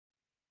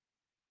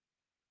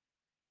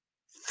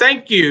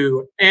Thank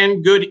you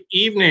and good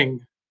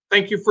evening.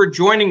 Thank you for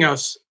joining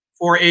us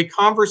for a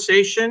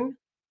conversation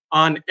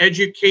on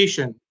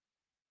education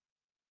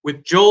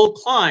with Joel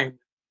Klein,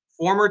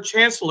 former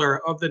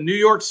Chancellor of the New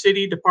York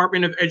City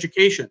Department of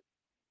Education,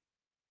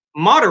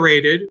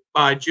 moderated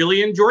by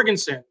JILLIAN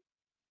Jorgensen,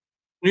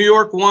 New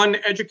York One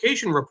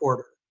education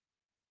reporter,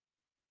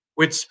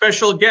 with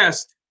special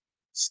guest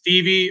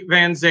Steven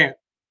Van Zandt.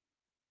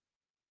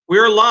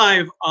 We're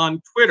live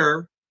on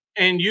Twitter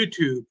and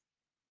YouTube.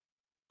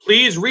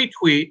 Please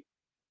retweet,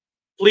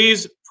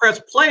 please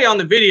press play on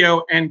the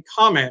video and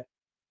comment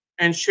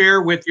and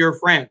share with your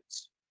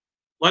friends.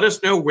 Let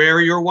us know where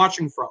you're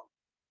watching from.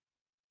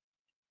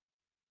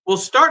 We'll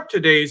start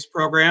today's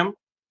program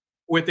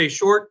with a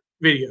short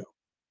video.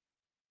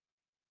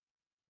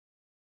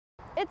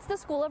 It's the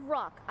School of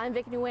Rock. I'm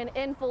Vic Nguyen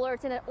in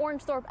Fullerton at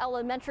Orangethorpe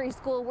Elementary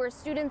School, where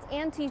students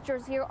and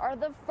teachers here are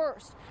the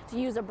first to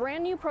use a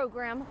brand new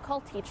program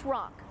called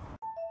TeachRock.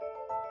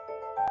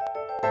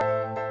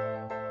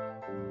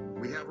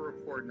 We have a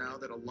report now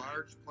that a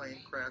large plane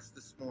crashed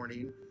this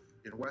morning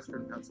in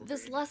western Pennsylvania.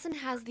 This lesson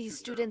has these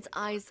students'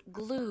 eyes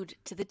glued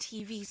to the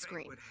TV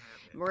screen.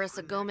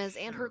 Marissa Gomez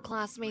and her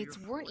classmates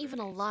weren't even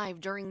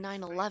alive during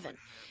 9/11,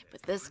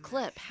 but this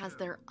clip has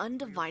their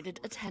undivided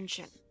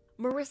attention.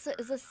 Marissa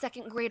is a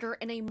second grader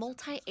in a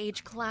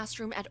multi-age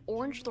classroom at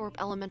Orangethorpe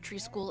Elementary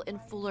School in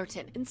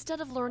Fullerton.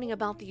 Instead of learning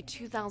about the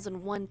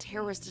 2001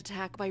 terrorist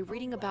attack by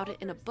reading about it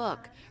in a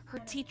book, her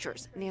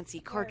teachers,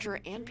 Nancy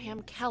Karcher and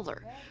Pam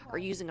Keller, are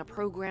using a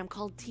program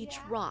called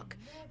TeachRock,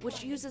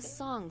 which uses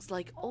songs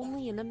like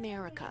Only in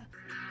America.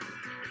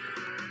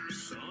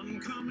 Sun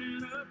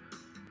coming up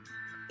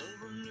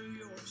over New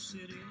York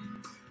City.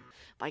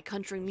 By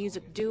country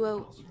music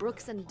duo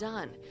Brooks and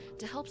Dunn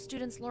to help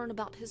students learn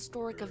about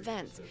historic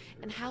events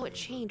and how it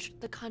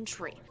changed the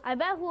country. I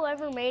bet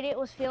whoever made it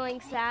was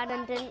feeling sad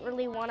and didn't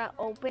really want to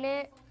open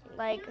it,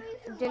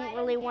 didn't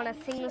really want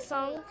to sing the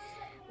song,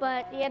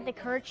 but he had the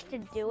courage to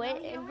do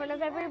it in front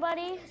of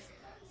everybody.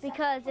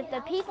 Because if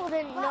the people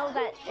didn't know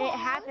that it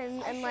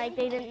happened and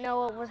they didn't know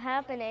what was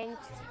happening,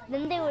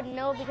 then they would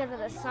know because of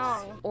the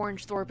song.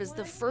 Orangethorpe is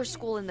the first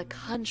school in the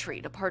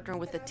country to partner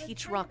with the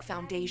TeachRock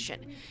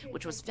Foundation,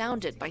 which was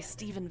founded by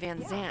Steven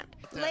Van Zandt.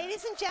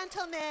 Ladies and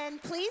gentlemen,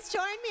 please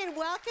join me in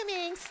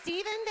welcoming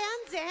Steven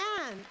Van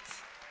Zandt.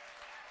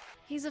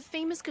 He's a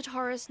famous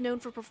guitarist known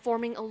for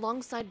performing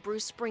alongside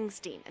Bruce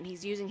Springsteen, and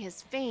he's using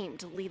his fame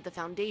to lead the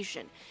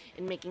foundation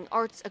in making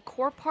arts a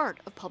core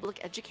part of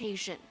public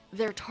education.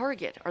 Their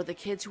target are the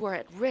kids who are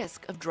at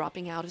risk of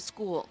dropping out of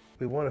school.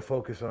 We want to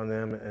focus on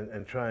them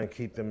and try and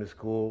keep them in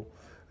school.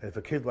 If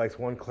a kid likes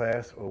one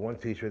class or one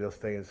teacher, they'll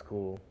stay in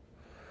school.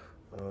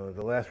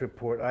 The last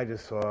report I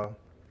just saw,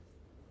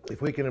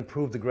 if we can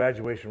improve the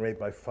graduation rate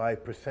by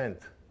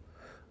 5%,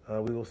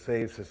 we will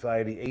save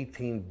society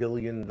 $18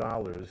 billion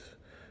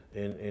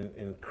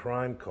in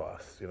crime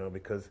costs,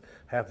 because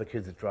half the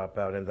kids that drop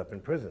out end up in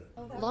prison.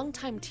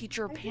 Longtime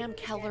teacher Pam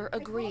Keller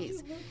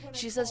agrees.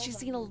 She says she's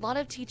seen a lot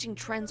of teaching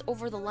trends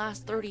over the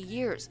last 30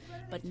 years,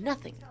 but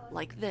nothing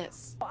like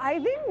this. I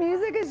think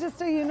music is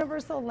just a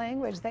universal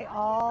language.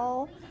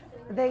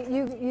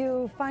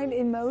 You find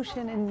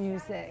emotion in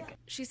music.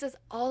 She says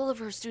all of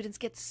her students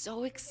get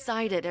so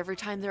excited every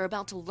time they're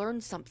about to learn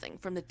something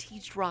from the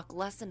TeachRock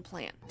lesson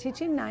plan.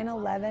 Teaching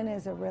 9/11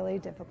 is a really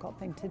difficult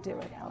thing to do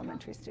with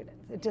elementary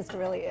students. It just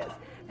really is.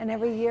 And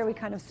every year we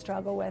kind of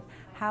struggle with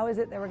how is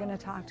it that we're going to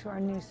talk to our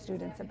new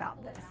students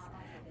about this.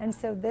 And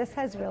so this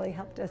has really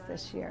helped us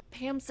this year.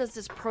 Pam says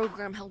this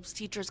program helps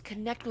teachers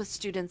connect with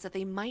students that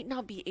they might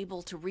not be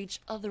able to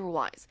reach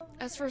otherwise.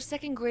 As for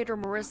second grader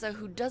Marissa,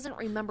 who doesn't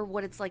remember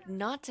what it's like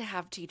not to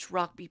have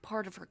TeachRock be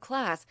part of her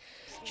class,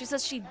 she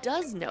says she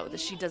does know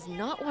that she does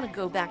not want to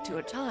go back to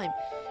a time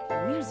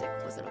when music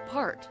wasn't a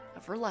part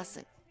of her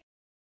lesson.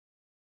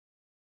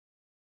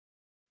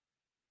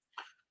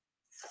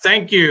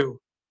 Thank you.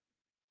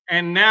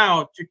 And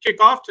now to kick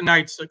off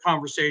tonight's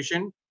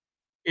conversation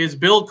is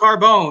Bill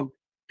Carbone,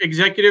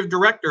 Executive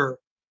Director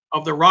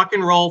of the Rock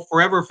and Roll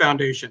Forever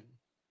Foundation.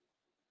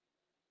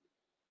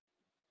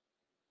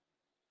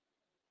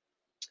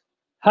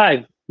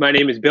 Hi, my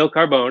name is Bill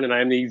Carbone, and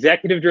I am the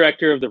Executive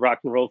Director of the Rock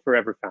and Roll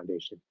Forever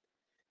Foundation.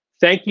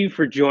 Thank you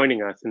for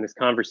joining us in this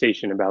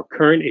conversation about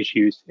current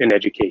issues in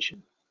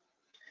education.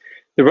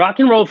 The Rock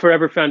and Roll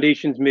Forever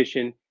Foundation's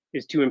mission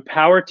is to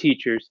empower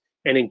teachers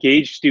and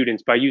engage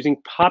students by using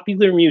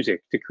popular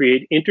music to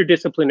create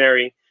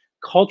interdisciplinary,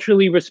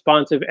 culturally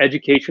responsive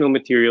educational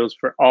materials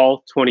for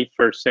all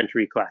 21st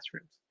century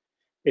classrooms.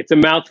 It's a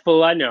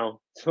mouthful, I know,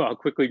 so I'll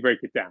quickly break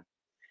it down.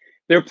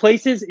 There are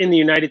places in the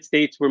United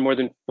States where more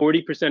than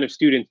 40% of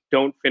students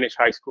don't finish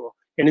high school.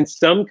 And in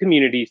some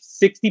communities,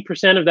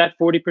 60% of that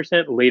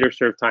 40% later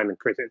serve time in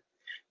prison.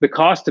 The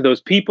cost to those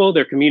people,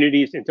 their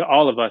communities, and to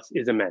all of us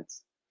is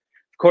immense.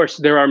 Of course,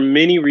 there are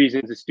many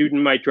reasons a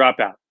student might drop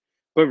out.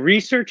 But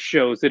research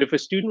shows that if a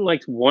student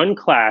likes one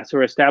class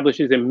or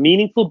establishes a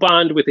meaningful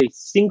bond with a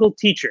single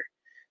teacher,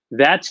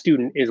 that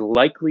student is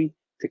likely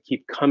to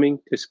keep coming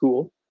to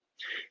school.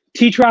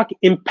 TeachRock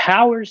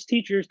empowers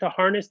teachers to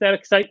harness that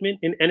excitement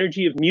and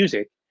energy of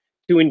music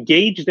to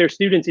engage their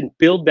students and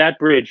build that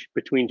bridge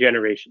between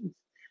generations.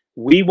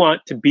 We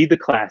want to be the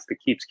class that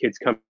keeps kids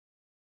coming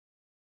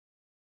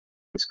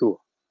to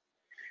school.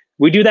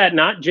 We do that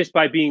not just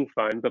by being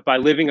fun, but by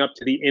living up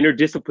to the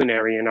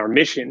interdisciplinary in our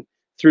mission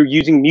through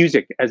using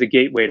music as a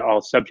gateway to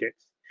all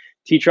subjects.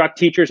 TeachRock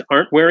teachers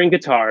aren't wearing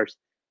guitars.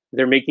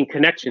 They're making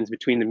connections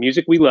between the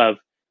music we love,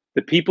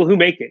 the people who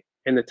make it,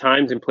 and the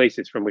times and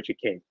places from which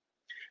it came.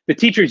 The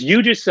teachers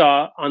you just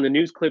saw on the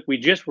news clip we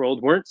just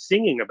rolled weren't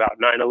singing about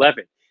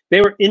 9/11.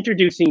 They were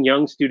introducing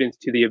young students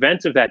to the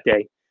events of that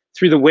day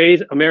through the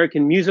ways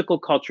American musical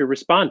culture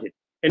responded,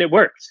 and it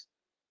works.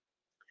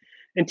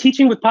 And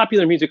teaching with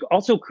popular music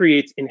also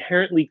creates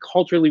inherently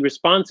culturally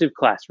responsive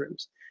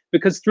classrooms,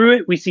 because through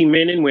it we see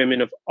men and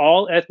women of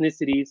all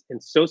ethnicities and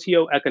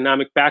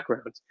socioeconomic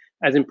backgrounds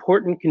as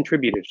important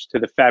contributors to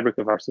the fabric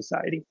of our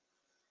society.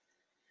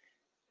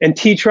 And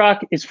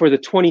TeachRock is for the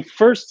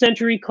 21st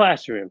century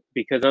classroom,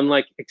 because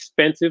unlike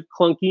expensive,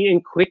 clunky,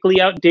 and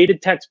quickly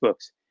outdated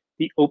textbooks,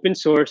 the open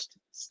sourced,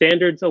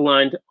 standards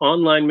aligned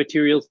online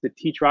materials at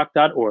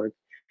TeachRock.org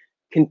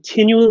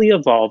continually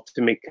evolve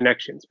to make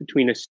connections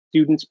between a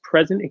student's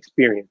present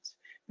experience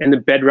and the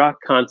bedrock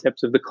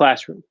concepts of the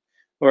classroom,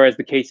 or as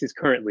the case is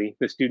currently,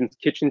 the student's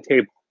kitchen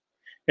table.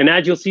 And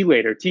as you'll see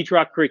later,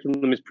 TeachRock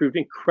curriculum has proved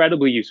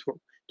incredibly useful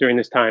during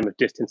this time of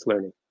distance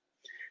learning.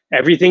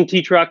 Everything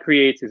TeachRock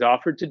creates is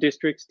offered to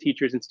districts,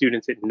 teachers, and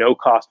students at no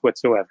cost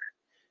whatsoever.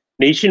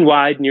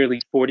 Nationwide, nearly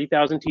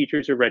 40,000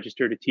 teachers are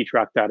registered at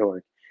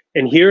teachrock.org.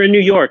 And here in New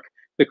York,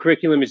 the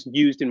curriculum is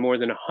used in more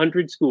than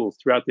 100 schools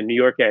throughout the New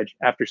York Edge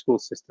after-school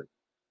system.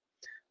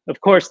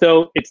 Of course,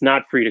 though, it's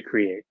not free to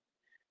create.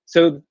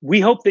 So we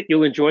hope that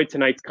you'll enjoy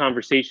tonight's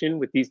conversation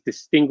with these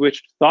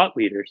distinguished thought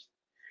leaders,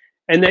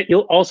 and that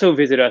you'll also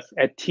visit us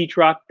at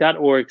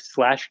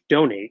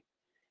teachrock.org/donate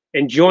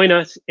and join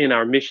us in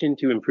our mission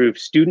to improve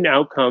student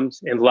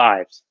outcomes and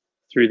lives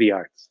through the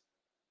arts.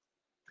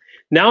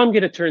 Now I'm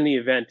going to turn the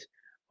event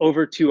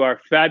over to our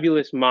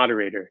fabulous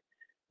moderator,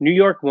 New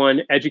York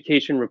One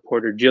education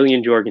reporter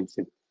JILLIAN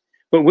Jorgensen.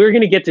 But we're going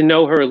to get to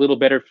know her a little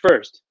better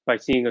first by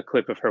seeing a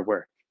clip of her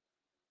work.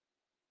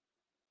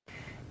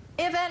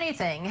 If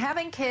anything,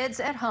 having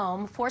kids at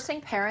home, forcing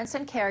parents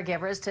and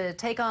caregivers to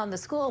take on the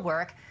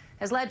schoolwork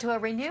has led to a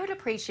renewed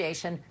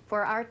appreciation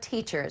for our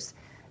teachers.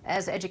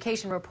 As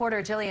education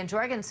reporter JILLIAN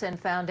Jorgensen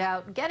found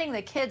out, getting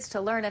the kids to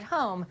learn at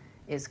home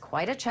is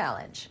quite a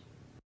challenge.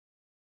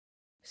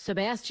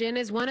 Sebastian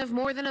is one of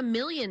more than 1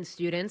 million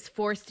students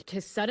forced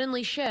to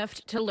suddenly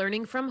shift to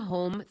learning from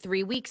home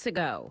 3 weeks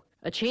ago.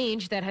 A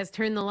change that has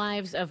turned the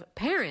lives of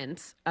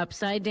parents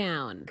upside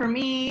down. For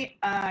me,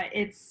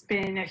 it's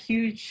been a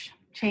huge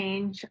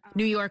change.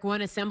 New York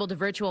One assembled a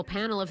virtual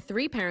panel of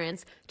 3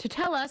 parents to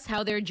tell us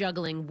how they're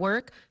juggling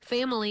work,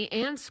 family,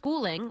 and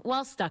schooling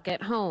while stuck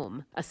at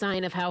home. A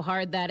sign of how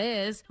hard that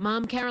is,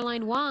 Mom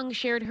Caroline Wong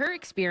shared her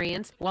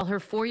experience while her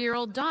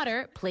 4-year-old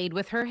daughter played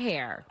with her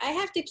hair. I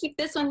have to keep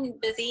this one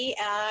busy.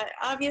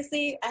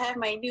 Obviously, I have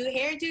my new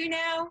hairdo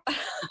now.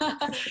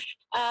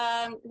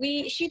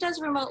 She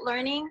does remote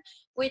learning,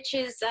 which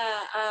is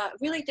a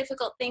really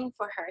difficult thing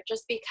for her,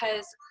 just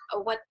because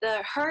what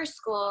her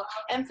school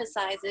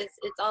emphasizes,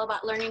 it's all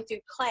about learning through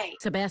play.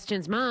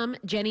 Sebastian's mom,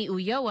 Jenny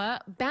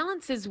Ulloa,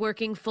 balances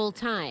working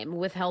full-time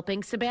with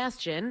helping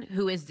Sebastian,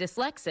 who is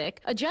dyslexic,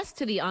 adjust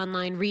to the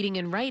online reading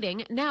and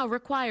writing now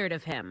required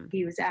of him.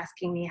 He was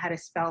asking me how to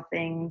spell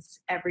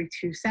things every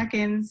 2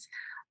 seconds.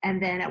 And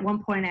then at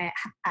one point I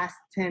asked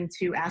him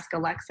to ask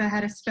Alexa how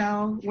to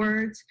spell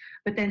words,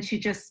 but then she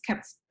just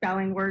kept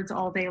spelling words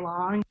all day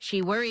long.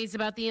 She worries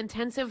about the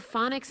intensive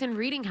phonics and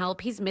reading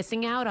help he's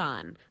missing out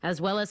on, as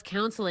well as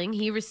counseling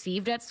he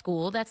received at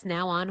school that's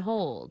now on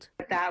hold.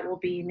 That will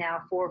be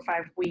now 4 or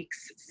 5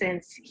 weeks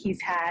since he's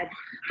had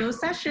those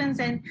sessions,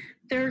 and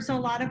there's a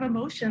lot of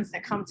emotions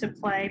that come to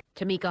play.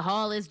 Tamika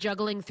Hall is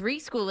juggling 3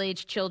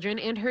 school-aged children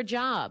and her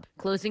job,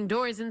 closing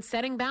doors and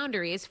setting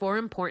boundaries for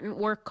important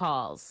work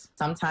calls.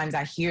 Sometimes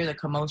I hear the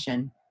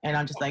commotion and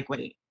I'm just like,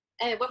 wait.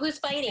 Well, who's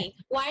fighting?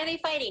 Why are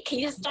they fighting? Can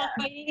you stop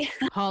fighting?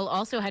 Hall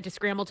also had to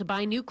scramble to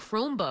buy new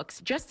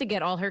Chromebooks just to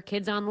get all her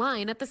kids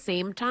online at the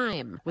same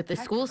time, with the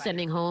school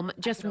sending home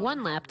just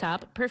 1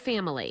 laptop per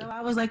family. So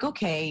I was like,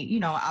 okay, you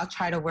know, I'll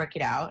try to work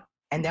it out.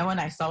 And then when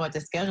I saw what the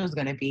schedule was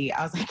going to be,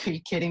 I was like, are you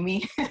kidding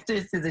me?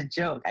 This is a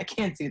joke. I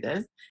can't do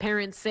this.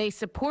 Parents say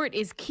support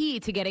is key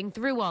to getting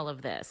through all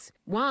of this.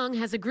 Wong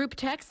has a group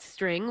text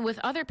string with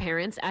other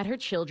parents at her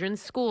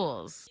children's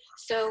schools.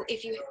 So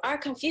if you are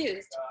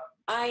confused,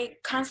 I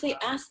constantly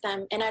ask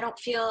them, and I don't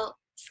feel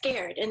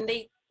scared. And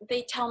they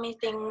tell me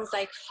things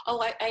like,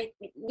 oh,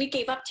 we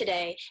gave up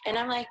today. And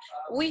I'm like,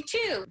 we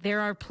too.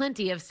 There are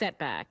plenty of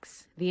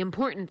setbacks. The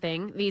important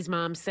thing, these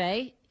moms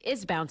say,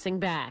 is bouncing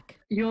back.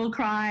 You'll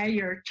cry,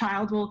 your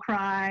child will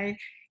cry,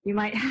 you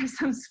might have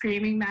some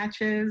screaming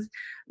matches,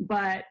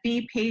 but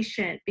be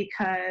patient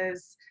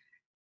because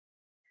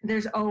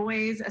there's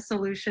always a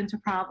solution to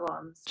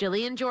problems.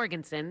 JILLIAN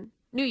Jorgensen,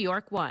 New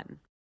York One.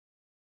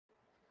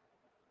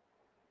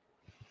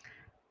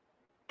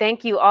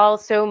 Thank you all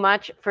so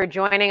much for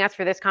joining us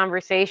for this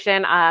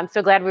conversation. I'm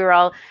so glad we were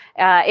all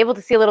able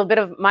to see a little bit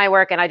of my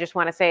work, and I just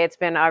want to say it's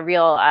been a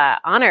real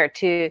honor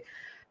to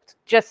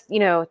just,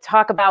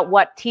 talk about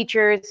what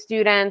teachers,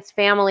 students,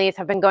 families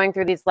have been going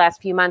through these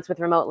last few months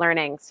with remote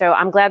learning. So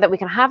I'm glad that we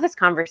can have this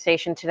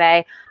conversation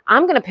today.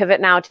 I'm going to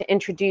pivot now to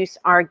introduce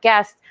our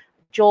guest,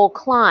 Joel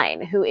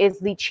Klein, who is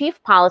the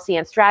Chief Policy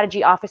and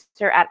Strategy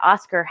Officer at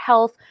Oscar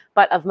Health,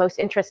 but of most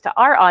interest to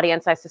our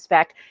audience, I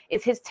suspect,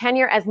 is his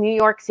tenure as New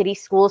York City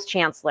Schools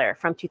Chancellor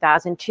from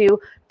 2002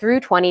 through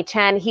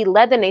 2010. He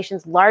led the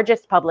nation's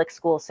largest public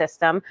school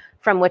system,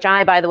 from which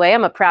I, by the way,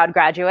 am a proud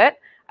graduate.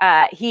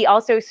 He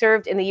also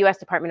served in the U.S.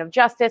 Department of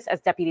Justice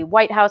as Deputy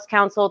White House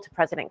Counsel to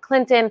President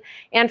Clinton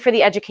and for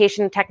the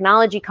education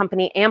technology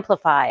company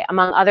Amplify,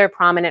 among other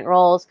prominent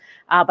roles.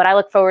 But I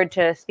look forward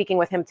to speaking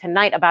with him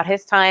tonight about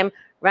his time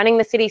running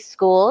the city's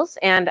schools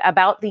and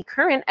about the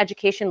current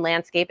education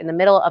landscape in the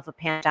middle of a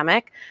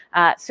pandemic.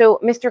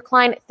 So, Mr.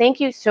 Klein, thank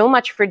you so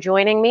much for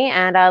joining me,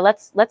 and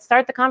let's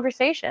start the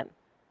conversation.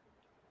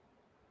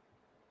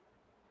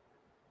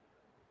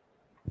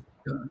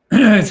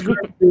 It's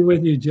great to be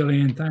with you,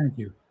 Jillian. Thank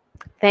you.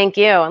 Thank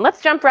you. And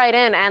let's jump right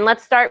in, and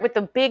let's start with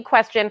the big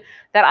question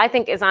that I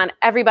think is on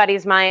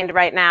everybody's mind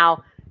right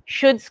now.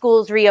 Should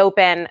schools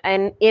reopen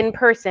in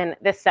person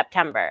this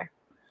September?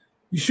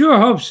 You sure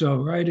hope so,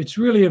 right? It's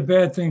really a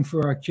bad thing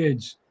for our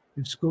kids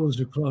if schools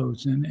are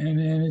closed. And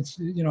it's,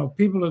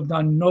 people have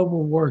done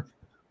noble work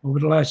over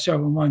the last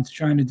several months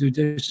trying to do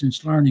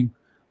distance learning.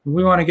 But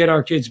we want to get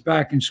our kids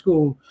back in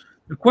school.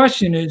 The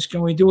question is,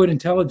 can we do it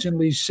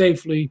intelligently,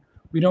 safely?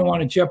 We don't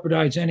want to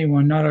jeopardize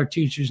anyone, not our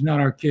teachers, not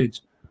our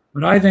kids.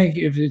 But I think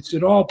if it's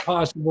at all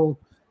possible,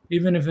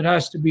 even if it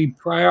has to be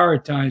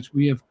prioritized,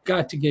 we have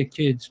got to get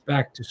kids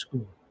back to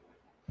school.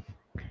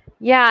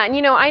 Yeah,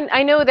 and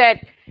I know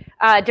that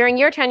during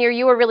your tenure,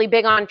 you were really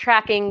big on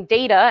tracking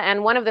data.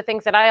 And one of the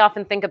things that I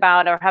often think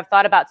about or have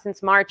thought about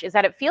since March is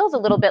that it feels a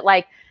little bit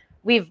like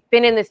we've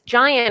been in this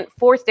giant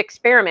forced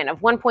experiment of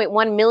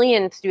 1.1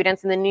 million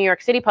students in the New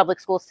York City public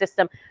school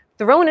system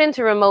thrown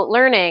into remote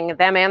learning,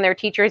 them and their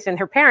teachers and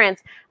their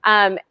parents.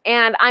 And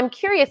I'm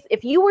curious,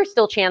 if you were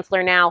still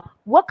chancellor now,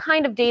 what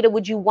kind of data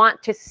would you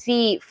want to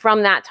see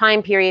from that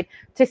time period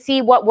to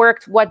see what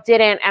worked, what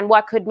didn't, and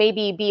what could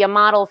maybe be a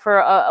model for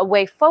a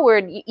way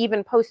forward,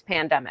 even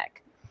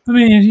post-pandemic? I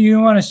mean, you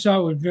want to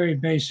start with very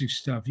basic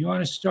stuff. You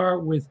want to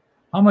start with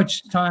how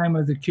much time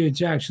are the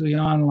kids actually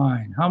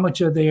online? How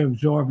much are they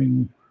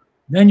absorbing?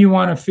 Then you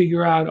want to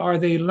figure out, are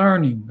they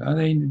learning? Are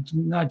they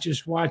not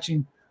just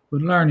watching,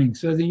 but learning?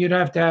 So then you'd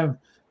have to have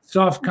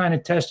soft kind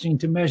of testing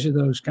to measure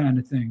those kind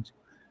of things.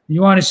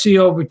 You want to see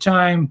over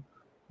time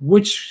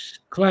which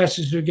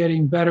classes are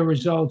getting better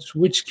results,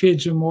 which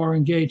kids are more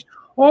engaged.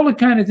 All the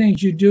kind of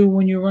things you do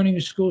when you're running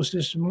a school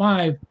system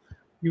live,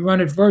 you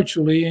run it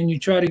virtually and you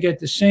try to get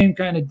the same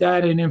kind of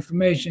data and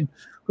information.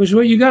 Because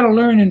what you got to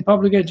learn in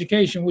public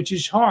education, which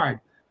is hard,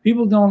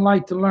 people don't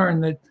like to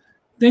learn that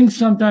things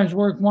sometimes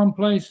work one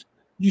place.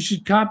 You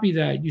should copy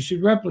that. You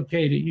should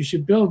replicate it. You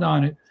should build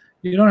on it.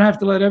 You don't have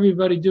to let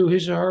everybody do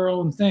his or her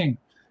own thing.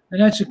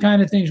 And that's the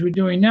kind of things we're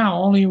doing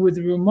now. Only with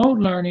remote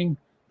learning,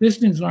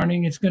 distance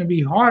learning, it's going to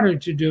be harder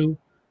to do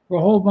for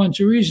a whole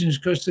bunch of reasons,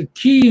 because the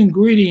key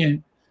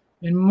ingredient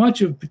in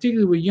much of,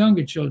 particularly with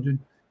younger children,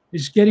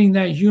 is getting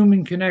that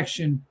human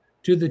connection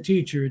to the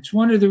teacher. It's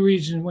one of the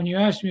reasons when you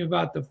asked me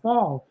about the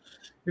fall,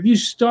 if you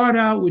start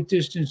out with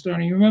distance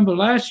learning, you remember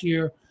last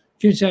year,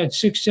 kids had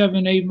 6,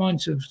 7, 8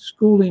 months of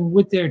schooling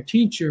with their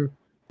teacher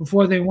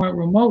before they went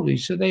remotely.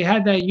 So they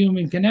had that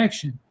human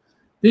connection.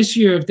 This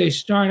year, if they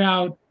start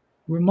out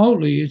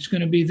remotely, it's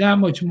going to be that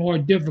much more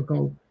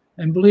difficult.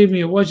 And believe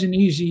me, it wasn't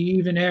easy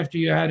even after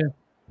you had a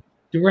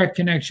direct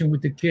connection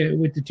with the kid,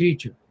 with the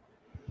teacher.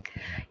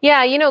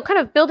 Yeah, kind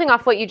of building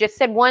off what you just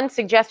said, one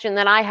suggestion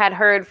that I had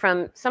heard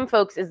from some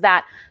folks is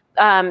that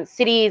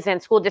cities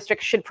and school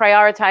districts should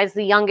prioritize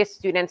the youngest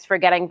students for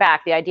getting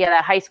back. The idea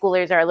that high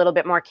schoolers are a little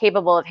bit more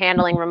capable of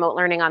handling remote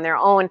learning on their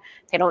own.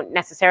 They don't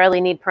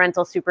necessarily need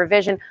parental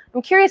supervision.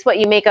 I'm curious what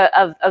you make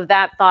of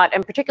that thought,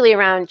 and particularly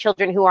around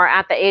children who are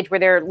at the age where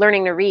they're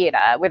learning to read,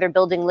 where they're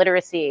building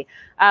literacy.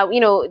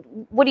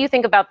 What do you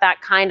think about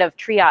that kind of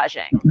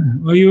triaging?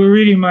 Well, you were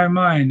reading my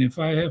mind. If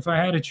I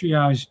had a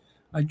triage,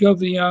 I'd go for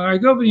the young. I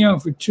go for the young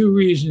for two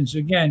reasons.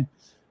 Again,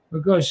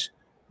 because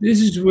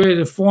this is where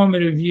the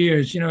formative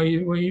years,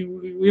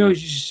 we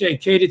always used to say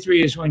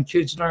K-3 is when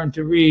kids learn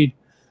to read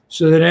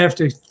so that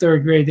after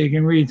third grade, they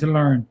can read to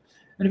learn.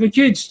 And if a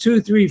kid's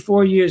 2, 3,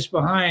 4 years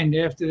behind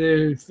after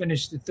they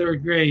finish the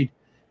third grade,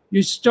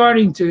 you're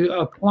starting to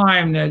a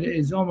climb that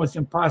is almost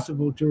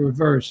impossible to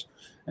reverse.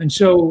 And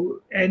so,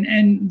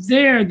 and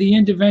there, the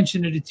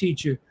intervention of the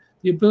teacher,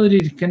 the ability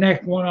to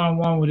connect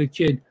one-on-one with a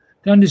kid,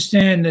 to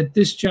understand that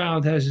this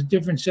child has a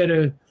different set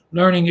of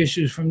learning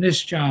issues from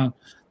this child.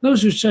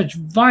 Those are such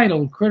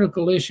vital,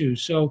 critical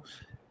issues. So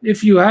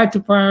if you had to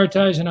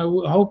prioritize, and I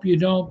hope you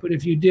don't, but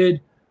if you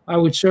did, I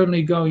would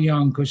certainly go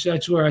young, because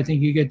that's where I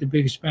think you get the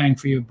biggest bang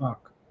for your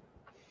buck.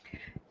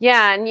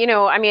 Yeah,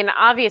 and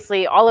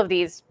obviously all of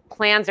these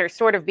plans are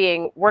sort of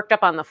being worked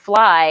up on the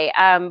fly.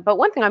 But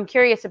one thing I'm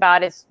curious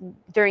about is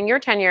during your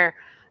tenure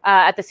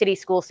at the city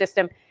school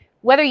system,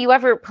 whether you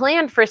ever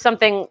planned for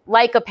something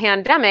like a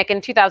pandemic.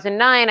 In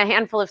 2009, a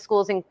handful of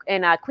schools in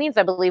Queens,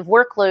 I believe,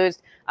 were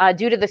closed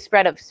due to the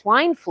spread of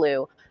swine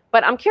flu.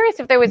 But I'm curious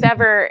if there was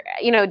ever,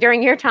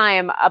 during your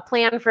time, a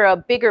plan for a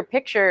bigger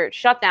picture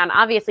shutdown,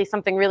 obviously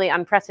something really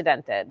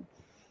unprecedented.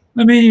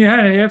 I mean, you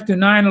had it after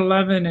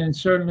 9/11, and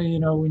certainly,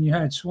 when you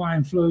had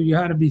swine flu, you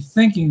had to be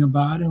thinking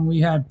about it, and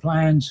we had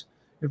plans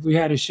if we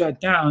had to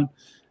shut down.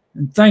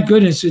 And thank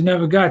goodness it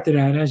never got to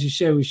that. As you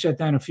said, we shut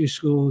down a few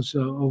schools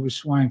over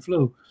swine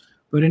flu,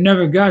 but it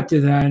never got to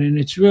that, and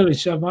it's really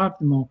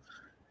suboptimal.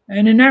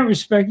 And in that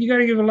respect, you got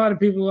to give a lot of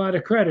people a lot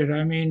of credit.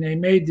 I mean, they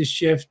made the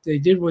shift, they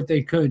did what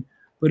they could,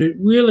 but it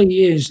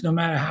really is, no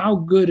matter how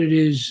good it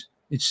is,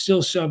 it's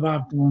still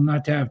suboptimal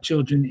not to have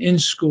children in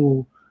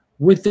school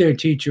with their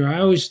teacher. I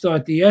always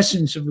thought the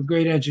essence of a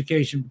great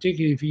education,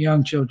 particularly for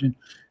young children,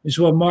 is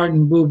what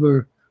Martin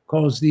Buber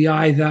calls the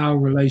I-thou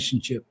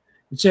relationship.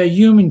 It's a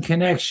human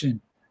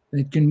connection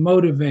that can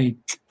motivate,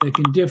 that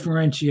can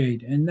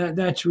differentiate, and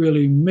that's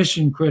really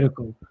mission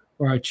critical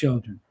for our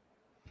children.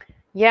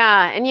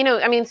 Yeah,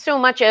 and so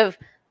much of,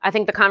 I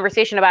think, the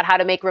conversation about how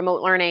to make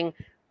remote learning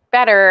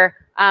better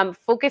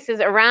focuses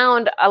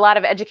around a lot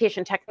of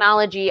education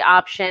technology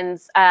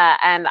options.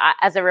 And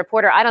as a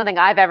reporter, I don't think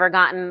I've ever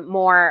gotten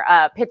more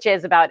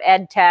pitches about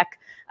ed tech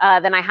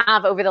than I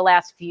have over the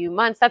last few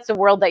months. That's a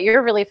world that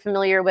you're really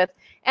familiar with.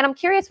 And I'm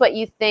curious what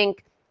you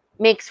think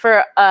makes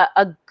for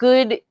a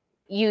good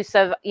use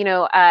of,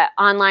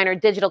 online or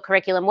digital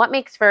curriculum. What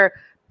makes for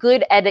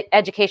good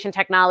education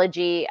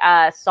technology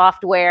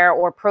software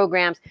or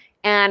programs?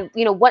 And,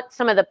 what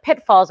some of the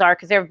pitfalls are,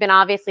 because there have been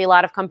obviously a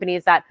lot of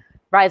companies that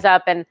rise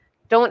up and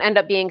don't end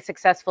up being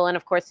successful. And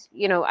of course,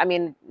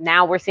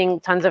 now we're seeing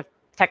tons of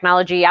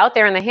technology out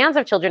there in the hands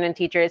of children and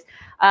teachers.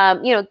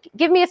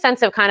 Give me a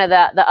sense of kind of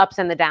the ups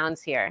and the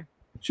downs here.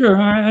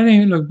 Sure. I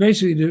think, look,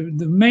 basically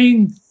the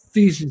main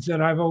thesis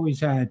that I've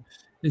always had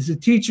is the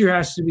teacher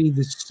has to be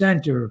the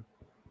center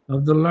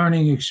of the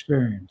learning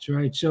experience,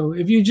 right? So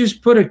if you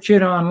just put a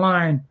kid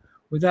online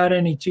without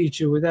any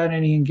teacher, without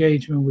any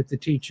engagement with the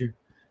teacher,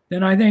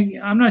 then I think,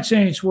 I'm not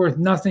saying it's worth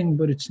nothing,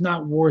 but it's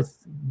not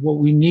worth what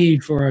we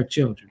need for our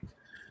children.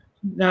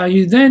 Now,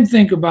 you then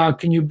think about,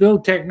 can you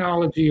build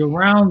technology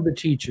around the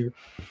teacher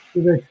so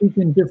that she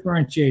can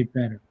differentiate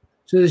better,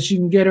 so that she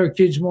can get our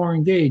kids more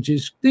engaged?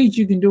 There's things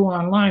you can do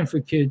online for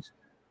kids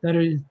that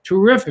are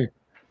terrific,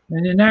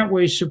 and in that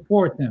way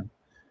support them.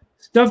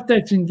 Stuff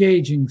that's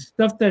engaging,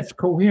 stuff that's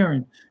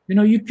coherent.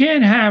 You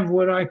can't have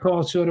what I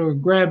call sort of a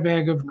grab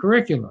bag of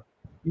curricula.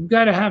 You've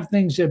got to have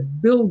things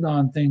that build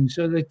on things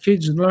so that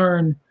kids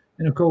learn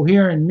in a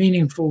coherent,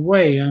 meaningful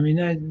way. I mean,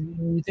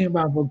 when you think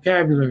about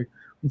vocabulary,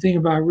 you think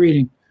about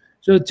reading.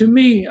 So to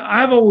me,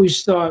 I've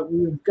always thought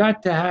we've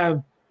got to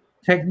have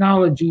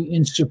technology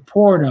in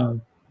support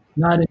of,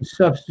 not in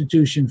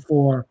substitution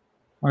for,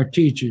 our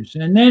teachers.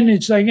 And then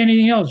it's like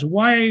anything else.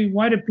 Why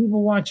do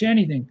people watch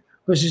anything?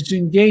 Because it's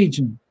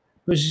engaging,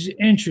 because it's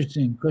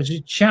interesting, because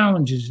it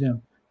challenges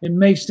them. It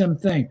makes them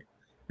think.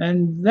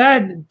 And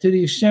that, to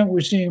the extent we're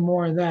seeing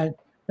more of that,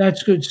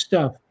 that's good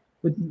stuff.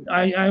 But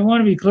I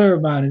want to be clear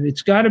about it.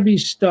 It's got to be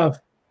stuff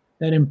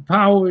that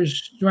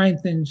empowers,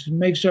 strengthens,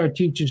 makes our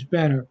teachers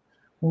better.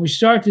 When we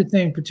start to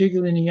think,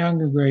 particularly in the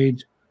younger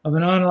grades, of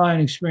an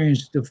online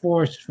experience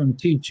divorced from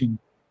teaching,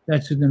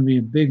 that's going to be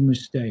a big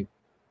mistake.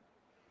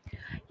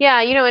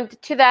 Yeah,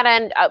 and to that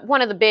end,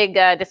 one of the big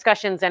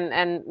discussions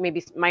and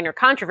maybe minor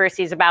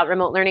controversies about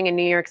remote learning in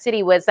New York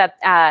City was that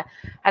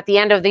at the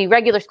end of the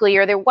regular school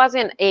year, there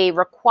wasn't a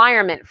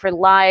requirement for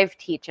live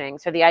teaching.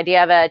 So the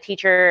idea of a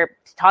teacher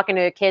talking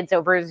to kids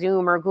over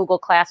Zoom or Google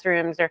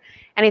Classrooms or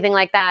anything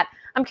like that.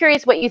 I'm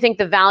curious what you think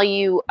the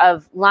value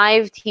of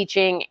live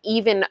teaching,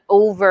 even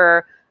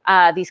over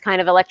these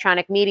kind of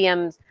electronic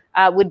mediums,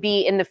 would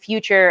be in the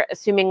future,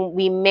 assuming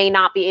we may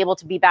not be able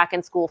to be back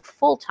in school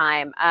full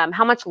time.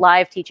 How much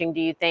live teaching do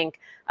you think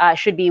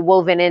should be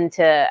woven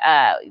into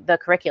the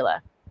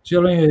curricula?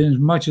 Jillian, as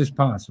much as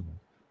possible.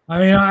 I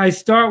mean, I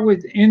start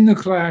with in the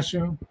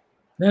classroom.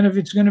 Then if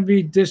it's going to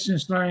be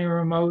distance learning or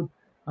remote,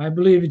 I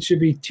believe it should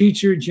be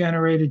teacher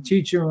generated,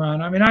 teacher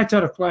run. I mean, I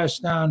taught a class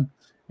down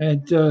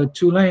at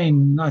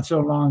Tulane not so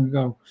long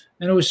ago,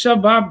 and it was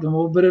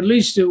suboptimal, but at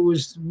least it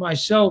was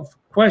myself,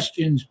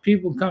 questions,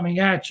 people coming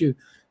at you,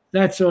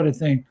 that sort of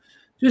thing.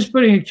 Just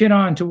putting a kid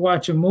on to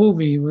watch a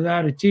movie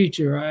without a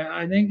teacher,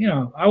 I think,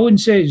 I wouldn't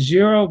say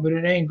zero, but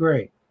it ain't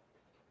great.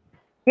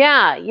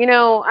 Yeah,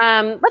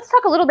 let's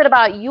talk a little bit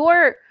about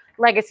your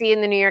legacy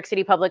in the New York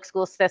City public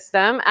school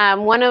system.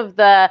 One of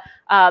the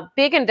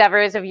big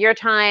endeavors of your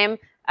time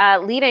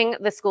leading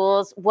the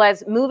schools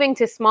was moving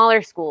to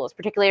smaller schools,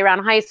 particularly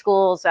around high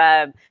schools.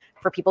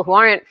 For people who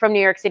aren't from New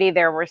York City,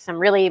 there were some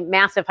really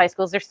massive high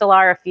schools. There still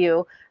are a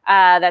few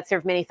that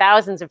serve many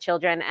thousands of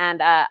children.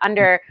 And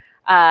under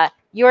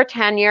your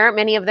tenure,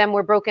 many of them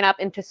were broken up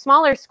into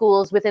smaller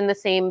schools within the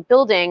same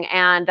building.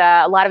 And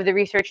a lot of the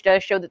research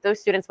does show that those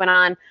students went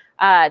on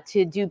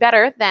to do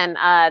better than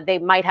they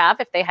might have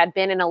if they had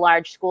been in a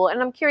large school.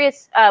 And I'm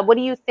curious, what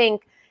do you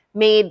think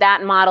made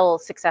that model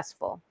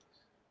successful?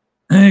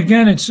 And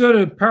again, it sort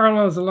of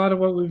parallels a lot of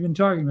what we've been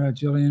talking about,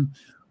 Jillian.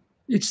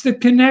 It's the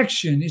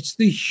connection. It's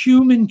the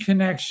human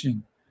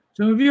connection.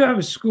 So if you have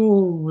a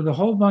school with a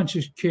whole bunch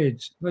of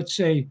kids, let's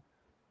say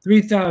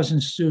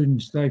 3,000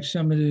 students, like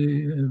some of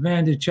the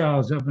Van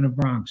Childs up in the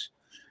Bronx,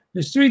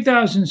 there's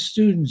 3,000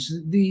 students,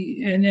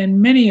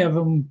 and many of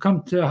them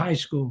come to high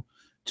school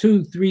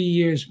 2-3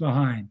 years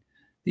behind.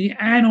 The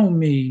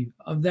anomie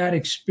of that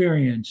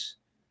experience,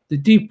 the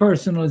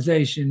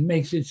depersonalization,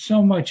 makes it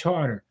so much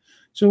harder.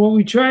 So what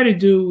we try to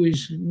do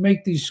is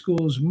make these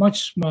schools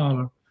much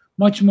smaller,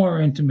 much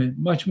more intimate,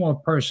 much more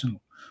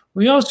personal.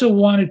 We also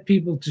wanted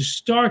people to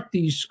start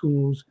these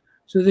schools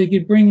so they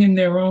could bring in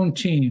their own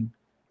team.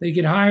 They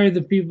could hire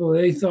the people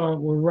they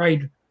thought were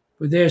right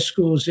for their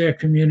schools, their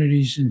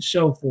communities, and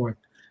so forth.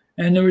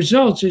 And the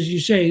results, as you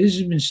say, this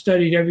has been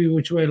studied every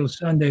which way till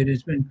Sunday.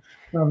 There's been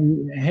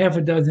probably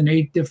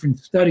 8 different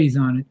studies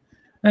on it.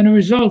 And the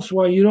results,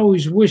 while you'd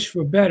always wish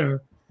for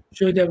better,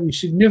 showed that we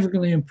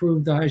significantly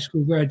improved the high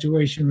school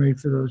graduation rate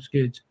for those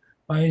kids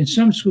by, in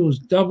some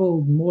schools,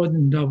 more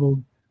than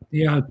doubled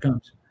the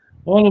outcomes,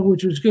 all of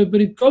which was good.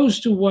 But it goes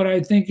to what I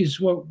think is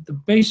what the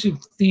basic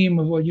theme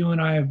of what you and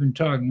I have been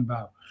talking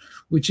about,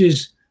 which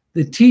is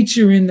the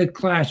teacher in the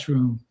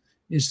classroom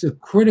is the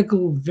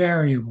critical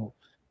variable.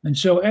 And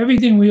so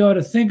everything we ought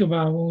to think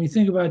about when we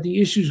think about the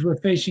issues we're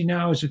facing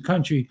now as a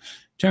country in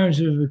terms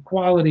of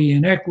equality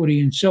and equity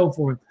and so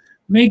forth,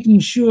 making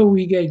sure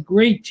we get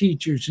great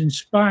teachers,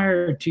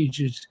 inspired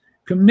teachers,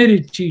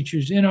 committed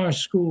teachers in our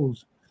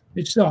schools.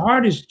 It's the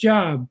hardest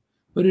job,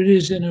 but it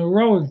is an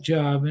heroic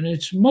job. And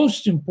it's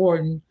most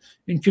important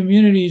in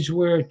communities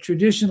where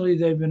traditionally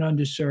they've been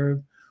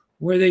underserved,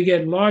 where they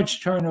get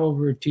large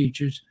turnover of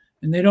teachers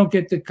and they don't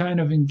get the kind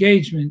of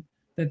engagement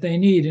that they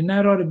need. And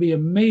that ought to be a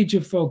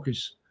major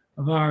focus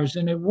of ours.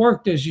 And it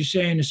worked, as you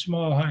say, in the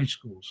small high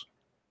schools.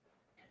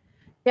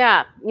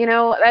 Yeah, you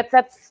know,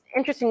 that's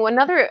interesting.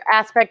 Another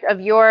aspect of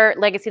your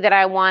legacy that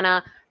I want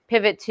to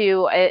pivot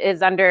to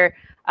is under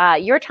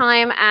your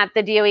time at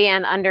the DOE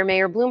and under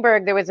Mayor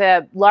Bloomberg, there was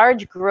a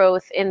large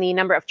growth in the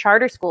number of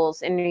charter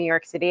schools in New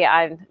York City.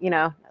 I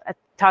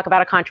talk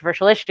about a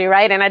controversial issue,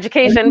 right, in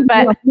education,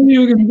 but I knew you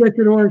were going to get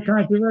to the word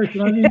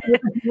controversial. I mean,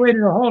 you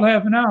waited a whole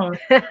half an hour.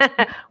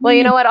 Well,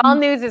 you know what? All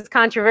news is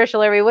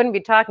controversial, or we wouldn't be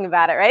talking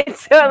about it, right?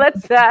 So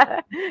let's.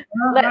 I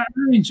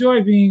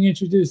enjoy being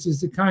introduced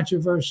as the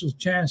controversial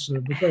chancellor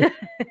because,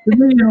 to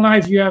me, in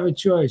life, you have a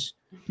choice.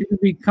 You can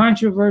be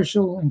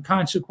controversial and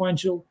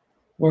consequential,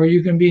 or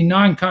you can be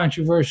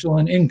non-controversial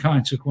and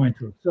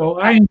inconsequential.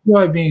 So I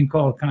enjoy being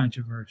called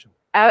controversial.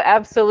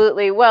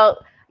 Absolutely.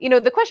 Well, you know,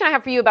 the question I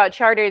have for you about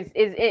charters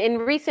is in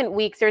recent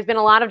weeks, there's been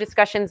a lot of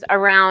discussions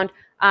around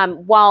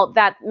while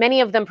that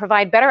many of them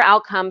provide better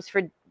outcomes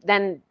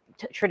than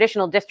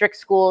traditional district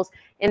schools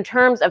in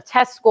terms of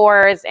test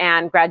scores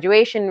and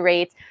graduation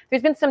rates,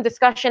 there's been some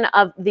discussion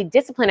of the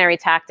disciplinary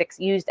tactics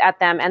used at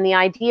them and the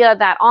idea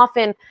that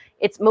often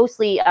it's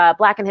mostly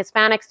Black and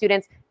Hispanic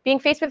students being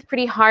faced with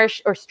pretty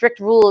harsh or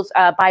strict rules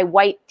by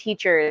white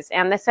teachers.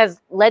 And this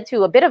has led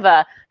to a bit of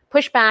a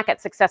pushback at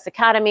Success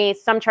Academy.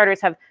 Some charters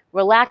have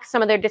relaxed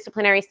some of their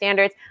disciplinary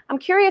standards. I'm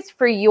curious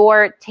for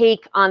your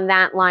take on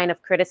that line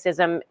of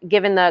criticism,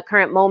 given the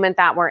current moment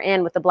that we're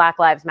in with the Black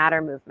Lives Matter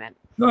movement.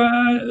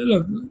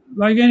 Look,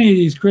 like any of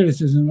these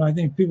criticisms, I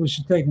think people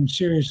should take them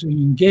seriously,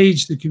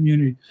 engage the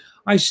community.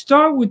 I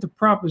start with the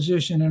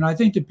proposition, and I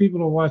think the people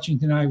who are watching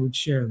tonight would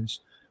share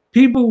this.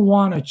 People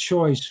want a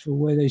choice for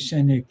where they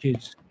send their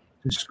kids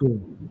to school.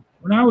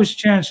 When I was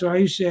chancellor, I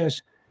used to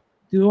ask,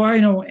 do I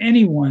know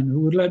anyone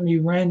who would let me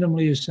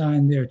randomly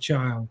assign their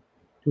child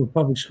to a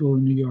public school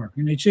in New York?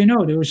 And they'd say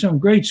no. There were some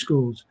great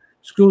schools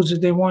that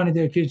they wanted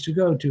their kids to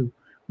go to,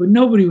 but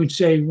nobody would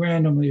say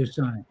randomly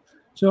assign.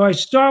 So I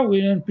start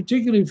with, and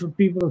particularly for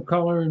people of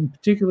color, and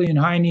particularly in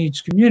high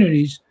needs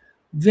communities,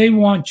 they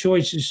want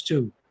choices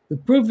too. The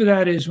proof of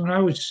that is when I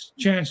was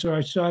chancellor,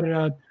 I started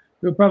out,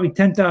 there were probably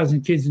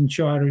 10,000 kids in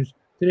charters.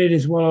 Today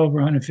there's well over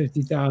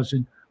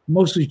 150,000,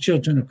 mostly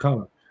children of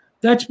color.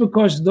 That's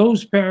because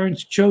those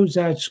parents chose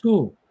that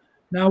school.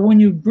 Now, when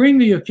you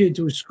bring your kid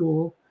to a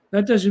school,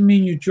 that doesn't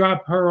mean you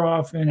drop her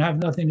off and have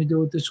nothing to do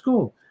with the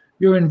school.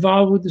 You're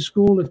involved with the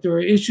school. If there are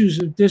issues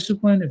of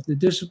discipline, if the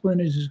discipline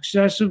is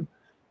excessive,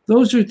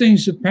 those are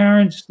things the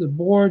parents, the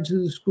boards of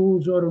the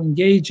schools ought to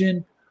engage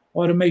in,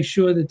 ought to make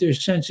sure that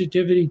there's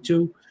sensitivity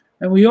to,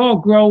 and we all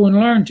grow and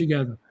learn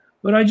together.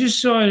 But I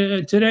just saw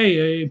today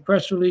a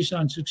press release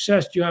on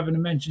Success. You happen to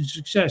mention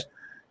Success.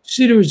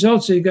 See the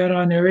results they got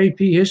on their AP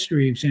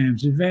history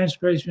exams, advanced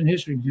placement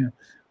history exam,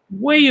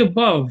 way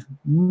above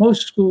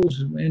most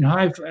schools in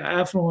high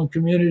affluent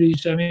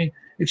communities. I mean,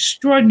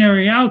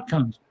 extraordinary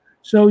outcomes.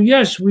 So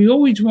yes, we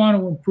always want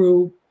to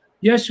improve.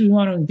 Yes, we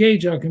want to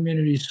engage our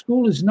communities.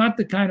 School is not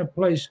the kind of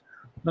place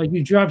like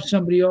you drop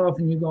somebody off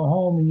and you go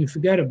home and you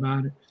forget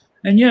about it.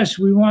 And yes,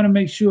 we want to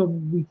make sure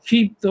we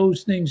keep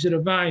those things that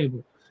are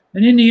valuable.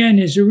 And in the end,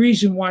 there's a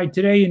reason why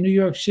today in New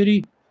York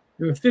City,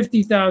 there are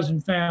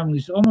 50,000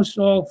 families, almost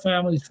all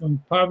families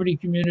from poverty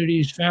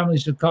communities,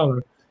 families of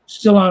color,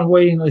 still on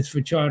waiting lists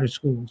for charter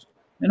schools.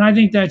 And I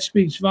think that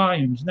speaks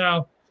volumes.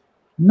 Now,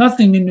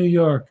 nothing in New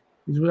York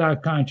is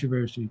without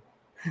controversy.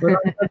 But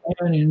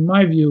in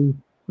my view,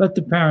 let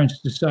the parents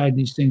decide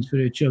these things for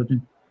their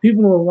children.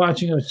 People who are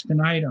watching us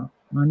tonight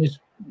on this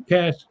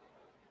cast,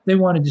 they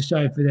want to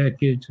decide for their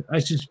kids. I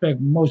suspect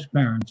most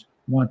parents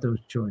want those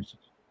choices.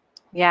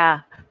 Yeah.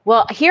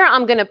 Well, here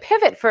I'm going to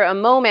pivot for a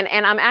moment,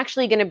 and I'm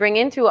actually going to bring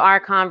into our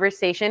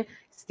conversation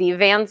Steve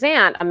Van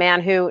Zandt, a man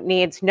who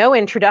needs no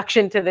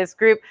introduction to this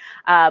group,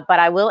 but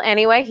I will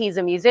anyway. He's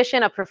a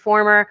musician, a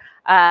performer,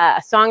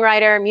 a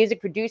songwriter,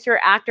 music producer,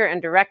 actor,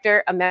 and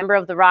director, a member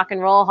of the Rock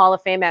and Roll Hall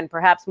of Fame, and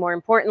perhaps more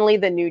importantly,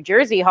 the New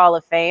Jersey Hall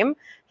of Fame.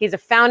 He's a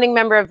founding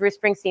member of Bruce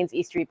Springsteen's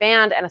E Street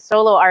Band and a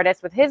solo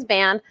artist with his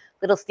band,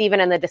 Little Steven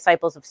and the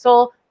Disciples of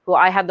Soul, who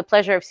I had the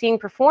pleasure of seeing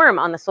perform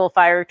on the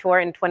Soulfire Tour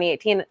in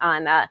 2018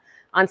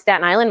 on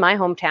Staten Island, my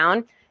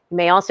hometown. You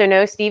may also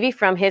know Stevie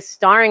from his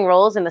starring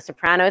roles in The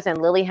Sopranos and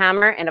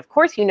Lilyhammer, and of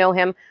course you know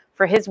him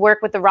for his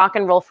work with the Rock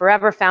and Roll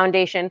Forever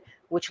Foundation,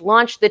 which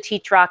launched the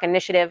TeachRock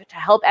initiative to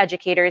help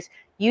educators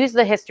use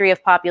the history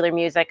of popular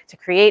music to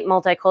create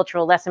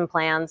multicultural lesson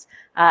plans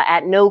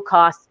at no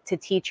cost to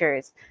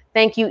teachers.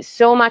 Thank you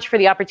so much for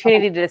the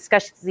opportunity to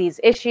discuss these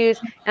issues,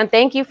 and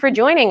thank you for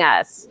joining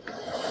us.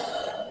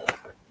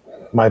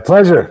 My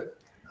pleasure.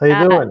 How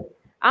you doing?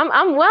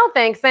 I'm well,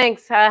 thanks.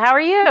 How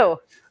are you?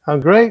 I'm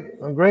great.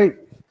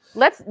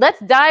 Let's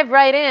dive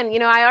right in. You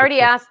know,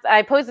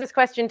 I posed this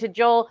question to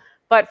Joel,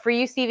 but for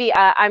you, Stevie,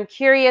 I'm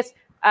curious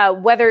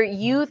whether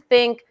you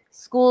think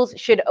schools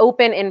should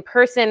open in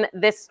person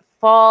this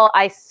fall.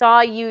 I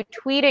saw you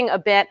tweeting a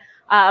bit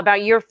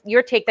about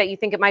your take that you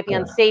think it might be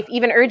unsafe,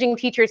 even urging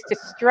teachers to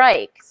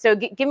strike. So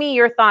give me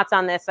your thoughts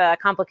on this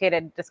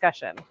complicated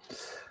discussion.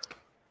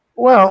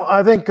 Well,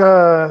 I think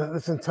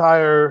this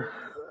entire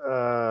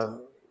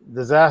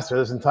disaster,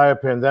 this entire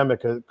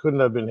pandemic couldn't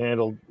have been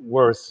handled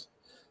worse.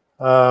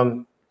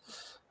 I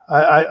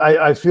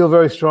feel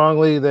very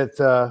strongly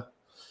that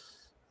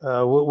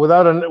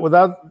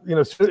without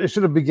it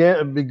should have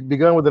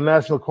begun with the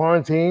national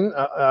quarantine.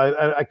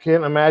 I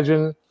can't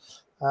imagine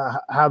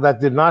how that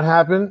did not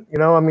happen. You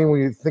know, I mean,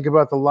 when you think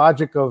about the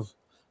logic of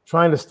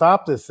trying to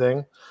stop this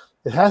thing,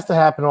 it has to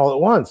happen all at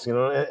once. You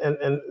know,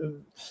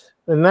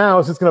 and now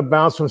it's just going to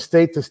bounce from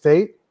state to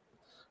state,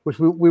 which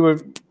we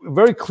were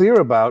very clear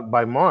about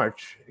by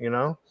March. You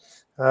know.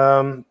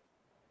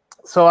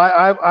 So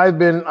I've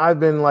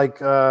been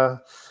like,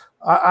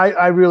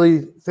 I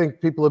really think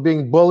people are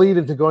being bullied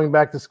into going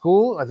back to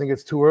school. I think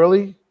it's too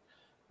early.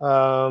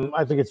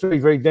 I think it's very,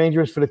 very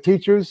dangerous for the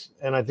teachers,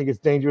 and I think it's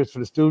dangerous for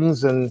the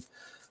students, and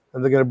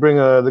they're going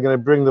to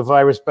bring the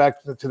virus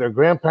back to their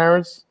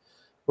grandparents.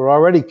 We're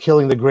already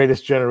killing the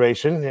greatest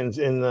generation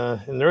in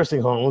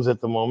nursing homes at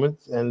the moment,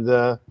 and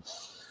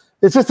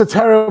it's just a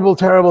terrible,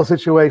 terrible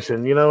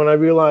situation, you know. And I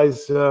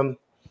realize, you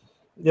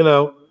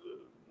know,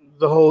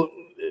 the whole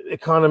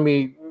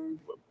economy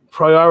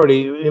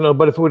priority, you know,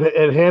 but if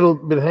it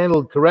had been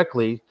handled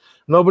correctly,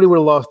 nobody would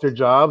have lost their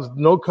jobs.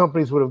 No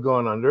companies would have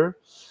gone under.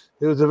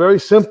 It was a very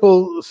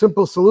simple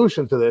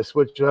solution to this,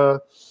 which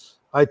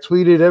I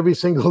tweeted every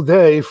single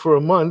day for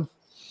a month,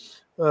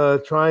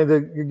 trying to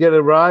get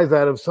a rise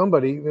out of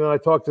somebody. You know, I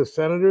talked to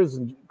senators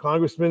and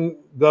congressmen,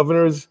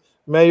 governors,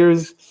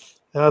 mayors,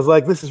 and I was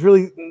like, this is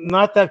really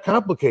not that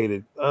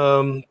complicated.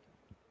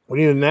 We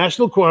need a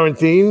national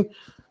quarantine,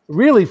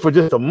 really for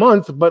just a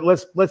month, but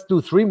let's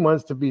do 3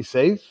 months to be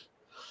safe.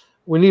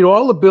 We need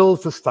all the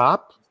bills to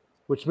stop,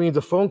 which means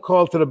a phone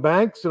call to the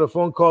banks and a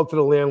phone call to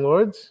the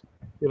landlords.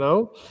 You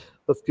know,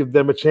 let's give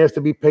them a chance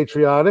to be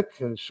patriotic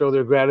and show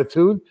their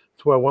gratitude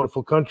to our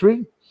wonderful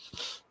country.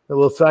 A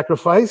little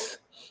sacrifice,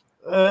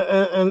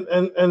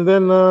 and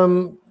then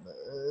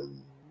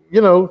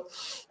you know,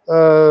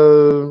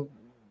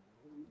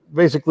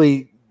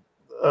 basically,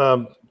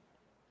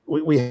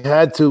 we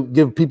had to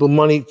give people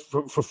money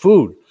for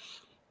food.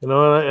 You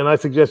know, and I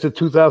suggested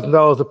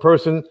 $2,000 a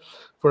person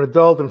for an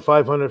adult and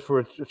 $500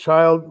 for a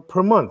child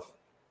per month.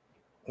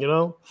 You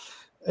know,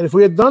 and if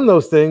we had done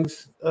those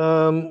things,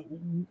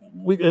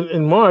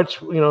 in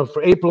March, you know,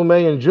 for April,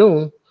 May, and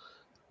June,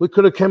 we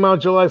could have come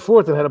out July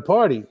 4th and had a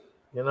party.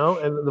 You know,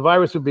 and the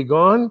virus would be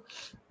gone,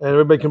 and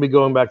everybody can be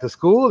going back to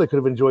school. They could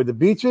have enjoyed the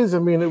beaches. I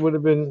mean, it would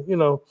have been, you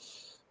know,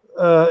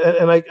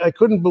 and I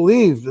couldn't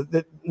believe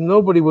that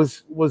nobody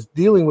was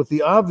dealing with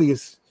the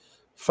obvious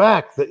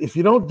fact that if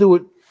you don't do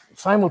it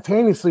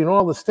simultaneously in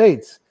all the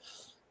states,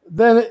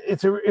 then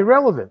it's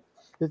irrelevant.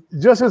 It's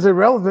just as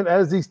irrelevant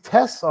as these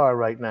tests are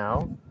right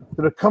now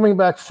that are coming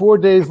back 4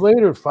 days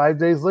later, 5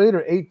 days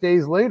later, 8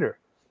 days later.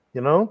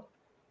 You know,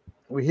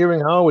 we're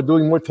hearing how we're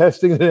doing more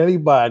testing than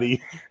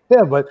anybody.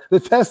 Yeah, but the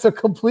tests are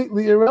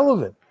completely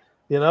irrelevant.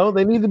 You know,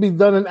 they need to be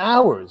done in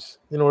hours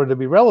in order to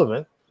be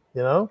relevant.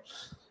 You know.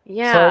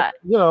 Yeah. So,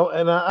 you know,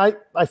 and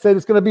I said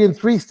it's going to be in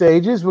 3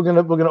 stages. We're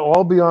gonna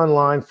all be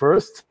online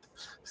first.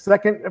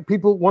 Second,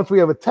 people, once we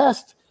have a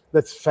test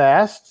that's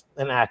fast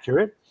and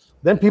accurate,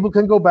 then people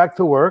can go back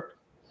to work,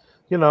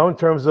 you know, in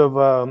terms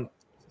of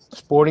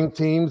sporting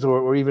teams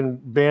or even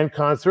band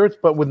concerts,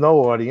 but with no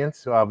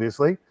audience,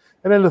 obviously.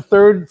 And then the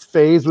third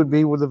phase would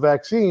be with the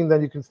vaccine,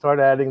 then you can start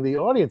adding the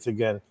audience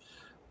again.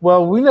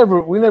 Well, we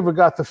never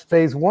got to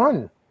phase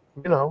one,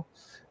 you know,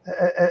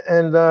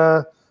 and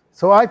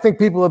so I think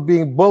people are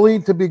being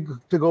bullied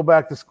to go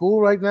back to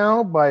school right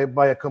now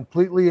by a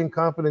completely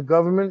incompetent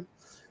government.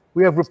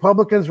 We have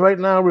Republicans right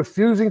now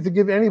refusing to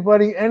give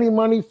anybody any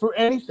money for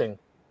anything.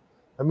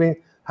 I mean,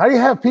 how do you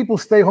have people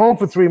stay home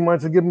for 3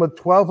 months and give them a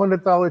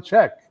 $1,200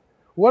 check?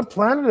 What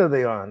planet are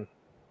they on?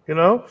 You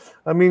know,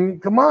 I mean,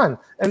 come on.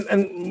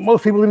 And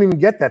most people didn't even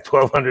get that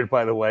 $1,200,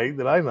 by the way,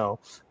 that I know.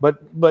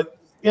 But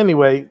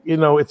anyway, you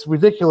know, it's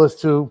ridiculous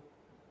to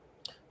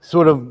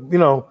sort of, you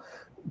know,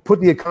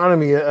 put the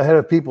economy ahead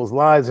of people's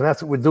lives, and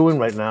that's what we're doing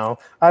right now,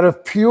 out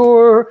of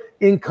pure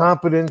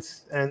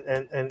incompetence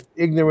and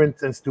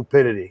ignorance and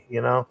stupidity,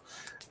 you know.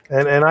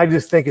 And I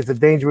just think it's a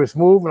dangerous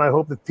move, and I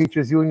hope the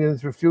teachers'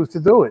 unions refuse to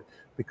do it,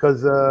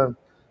 because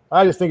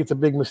I just think it's a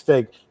big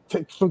mistake.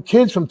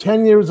 Kids from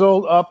 10 years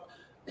old up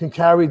can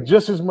carry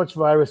just as much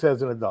virus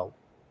as an adult,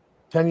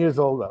 10 years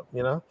old up,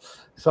 you know.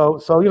 So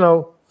you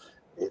know,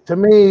 to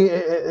me,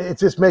 it's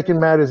just making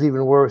matters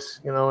even worse,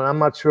 you know, and I'm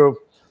not sure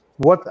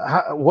what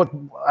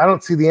I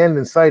don't see the end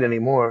in sight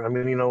anymore. I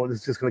mean, you know,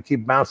 it's just going to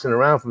keep bouncing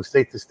around from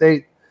state to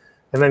state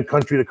and then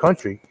country to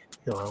country,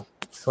 you know.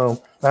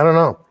 So I don't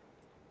know.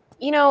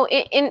 You know,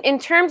 in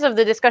terms of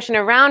the discussion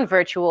around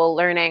virtual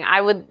learning,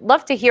 I would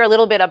love to hear a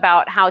little bit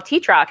about how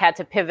TeachRock had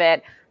to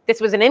pivot. This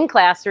was an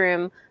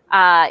in-classroom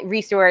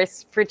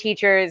resource for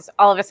teachers.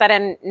 All of a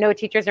sudden, no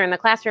teachers are in the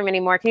classroom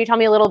anymore. Can you tell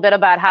me a little bit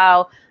about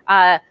how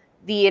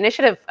the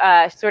initiative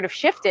sort of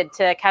shifted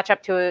to catch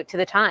up to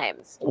the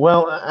times?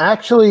 Well,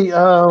 actually,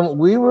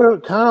 we were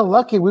kind of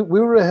lucky. We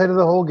were ahead of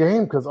the whole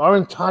game because our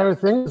entire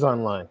thing is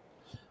online.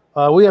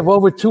 We have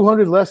over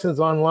 200 lessons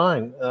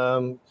online.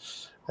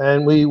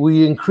 And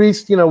we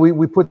increased, you know,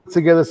 we put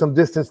together some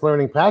distance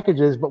learning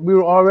packages, but we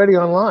were already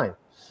online.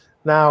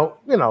 Now,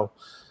 you know,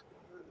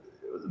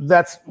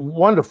 that's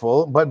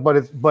wonderful, but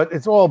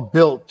it's all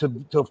built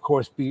to of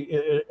course be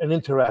an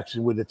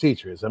interaction with the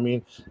teachers. I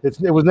mean,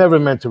 it was never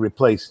meant to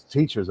replace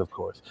teachers, of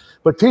course.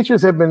 But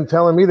teachers have been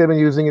telling me they've been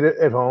using it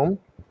at home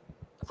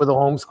for the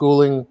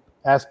homeschooling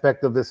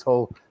aspect of this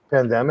whole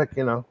pandemic,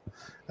 you know,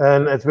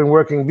 and it's been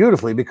working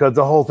beautifully because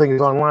the whole thing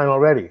is online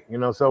already, you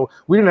know. So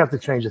we didn't have to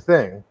change a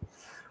thing.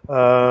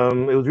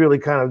 It was really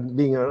kind of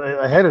being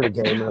ahead of the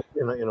game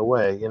in a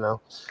way, you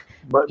know.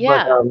 But you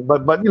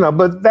know,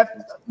 but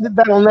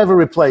that'll never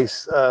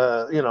replace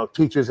you know,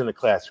 teachers in the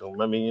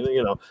classroom. I mean,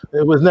 you know,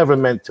 it was never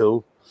meant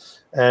to,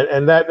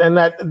 and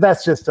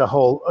that's just a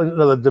whole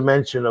another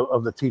dimension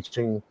of the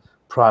teaching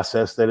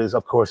process that is,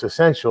 of course,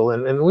 essential.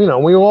 And you know,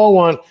 we all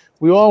want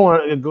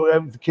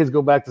the kids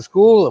go back to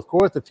school. Of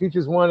course, the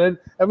teachers want it.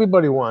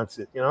 Everybody wants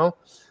it, you know.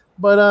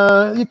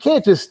 But you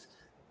can't just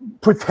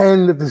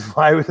pretend that this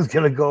virus is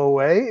going to go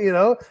away, you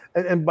know,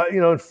 and you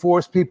know, and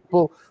force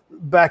people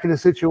back into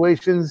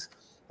situations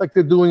like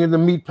they're doing in the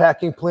meat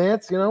packing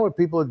plants, you know, where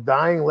people are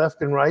dying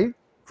left and right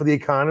for the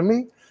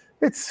economy.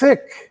 It's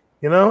sick,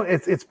 you know.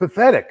 It's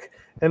pathetic,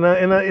 and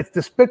it's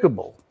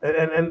despicable,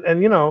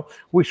 and you know,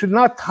 we should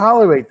not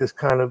tolerate this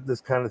kind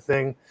of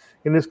thing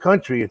in this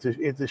country.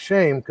 It's a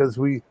shame because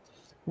we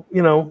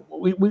know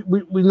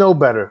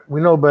better. We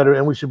know better,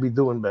 and we should be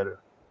doing better.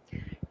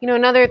 You know,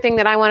 another thing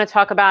that I want to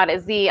talk about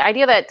is the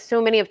idea that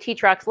so many of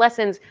TeachRock's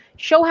lessons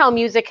show how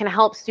music can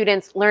help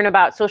students learn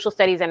about social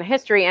studies and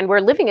history. And we're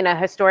living in a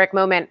historic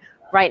moment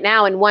right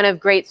now, and one of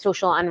great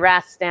social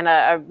unrest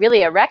and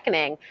really a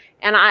reckoning.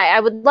 And I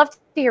would love to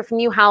hear from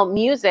you how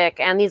music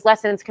and these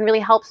lessons can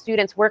really help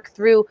students work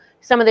through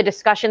some of the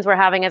discussions we're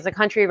having as a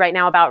country right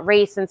now about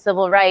race and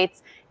civil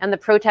rights and the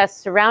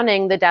protests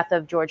surrounding the death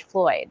of George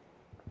Floyd.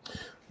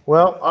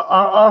 Well,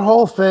 our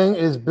whole thing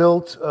is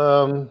built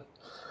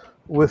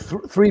with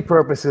three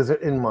purposes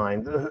in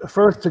mind.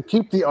 First, to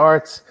keep the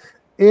arts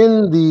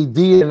in the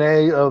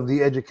DNA of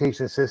the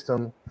education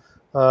system,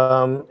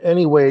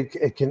 any way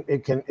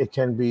it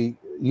can be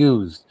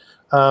used.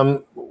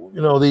 You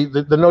know,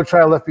 the No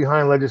Child Left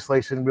Behind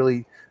legislation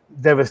really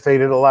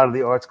devastated a lot of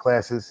the arts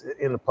classes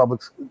in the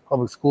public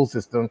school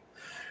system,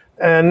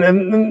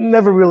 and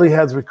never really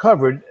has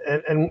recovered.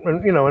 And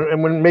you know,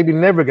 and we're maybe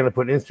never going to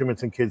put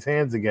instruments in kids'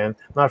 hands again,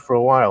 not for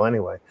a while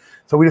anyway.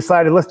 So we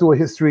decided let's do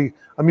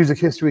a music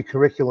history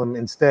curriculum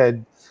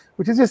instead,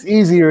 which is just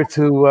easier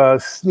to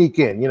sneak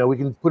in. You know, we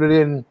can put it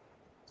in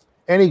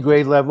any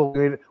grade level.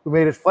 We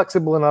made it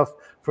flexible enough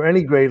for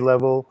any grade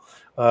level.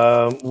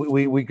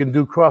 We can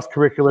do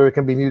cross-curricular. It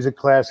can be music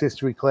class,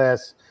 history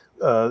class,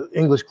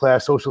 English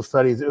class, social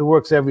studies. It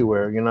works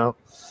everywhere, you know.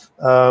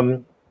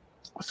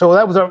 So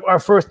that was our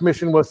first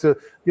mission, was to,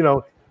 you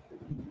know,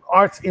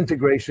 arts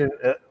integration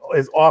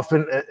as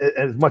often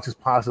as much as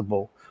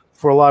possible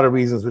for a lot of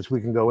reasons, which we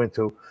can go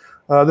into.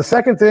 The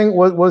second thing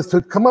was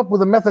to come up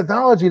with a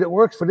methodology that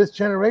works for this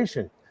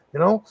generation. You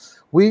know,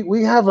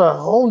 we have a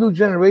whole new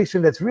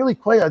generation that's really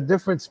quite a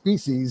different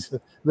species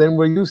than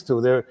we're used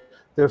to.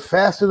 They're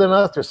faster than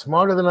us. They're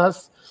smarter than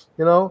us.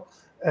 You know,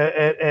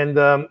 and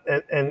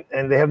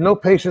they have no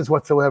patience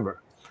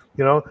whatsoever.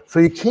 You know, so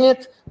you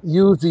can't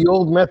use the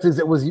old methods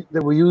that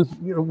were used,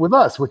 you know, with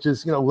us, which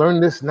is, you know,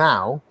 learn this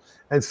now,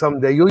 and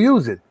someday you'll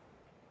use it.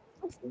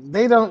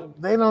 They don't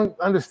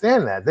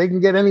understand that. They can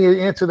get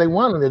any answer they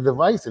want on their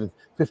device in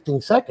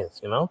 15 seconds,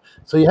 you know?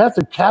 So you have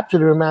to capture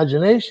their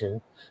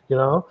imagination, you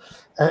know,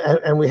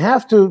 and we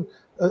have to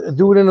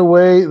do it in a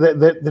way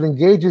that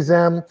engages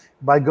them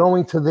by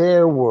going to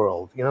their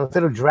world, you know,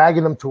 instead of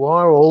dragging them to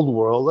our old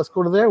world. Let's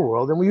go to their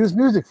world, and we use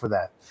music for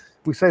that.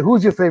 We say,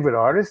 who's your favorite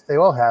artist? They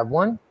all have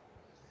one.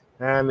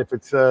 And if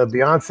it's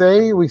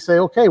Beyonce, we say,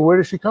 okay, where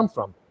does she come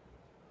from?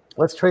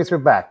 Let's trace her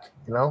back,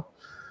 you know?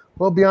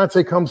 Well,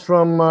 Beyonce comes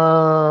from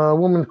a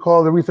woman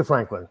called Aretha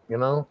Franklin, you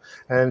know?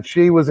 And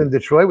she was in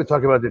Detroit. We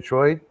talk about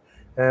Detroit.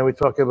 And we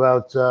talk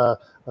about,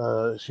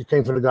 she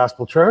came from the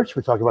gospel church.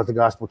 We talk about the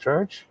gospel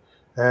church.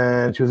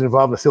 And she was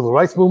involved in the civil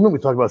rights movement. We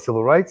talk about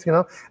civil rights, you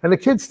know? And the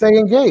kids stay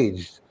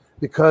engaged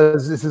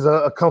because this is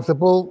a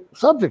comfortable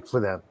subject for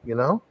them, you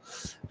know?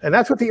 And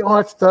that's what the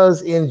arts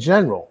does in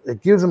general.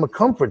 It gives them a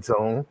comfort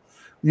zone,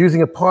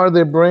 using a part of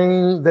their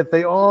brain that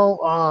they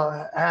all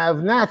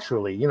have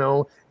naturally, you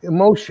know,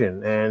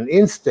 emotion and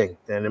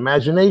instinct and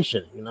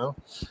imagination, you know.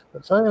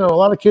 So, you know, a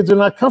lot of kids are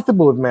not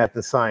comfortable with math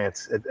and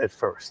science at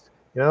first,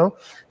 you know.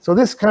 So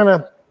this kind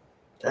of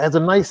has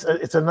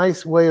it's a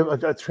nice way of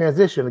a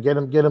transition to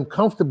get them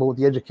comfortable with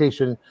the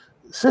education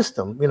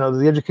system, you know,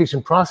 the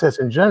education process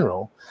in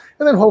general.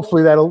 And then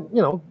hopefully that'll,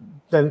 you know,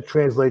 then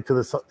translate to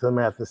the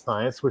math and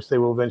science, which they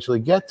will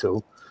eventually get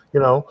to. You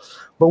know,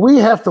 but we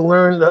have to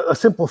learn a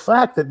simple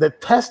fact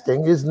that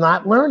testing is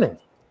not learning.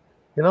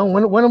 You know,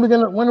 when are we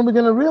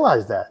gonna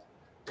realize that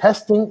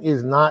testing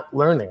is not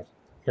learning?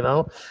 You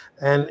know,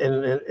 and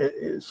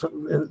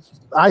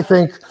I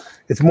think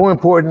it's more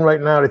important right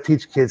now to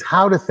teach kids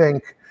how to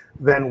think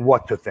than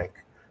what to think.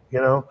 You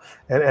know,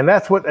 and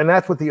that's what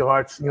the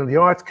arts, you know, the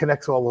arts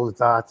connects all those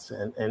dots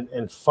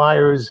and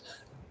fires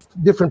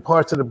different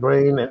parts of the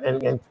brain,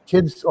 and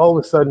kids all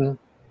of a sudden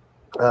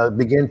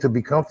begin to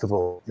be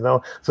comfortable, you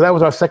know. So that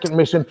was our second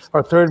mission.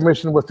 Our third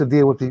mission was to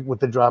deal with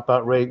the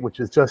dropout rate,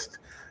 which is just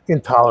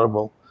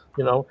intolerable.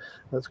 You know,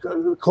 it's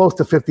close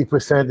to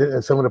 50%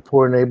 in some of the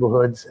poor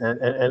neighborhoods, and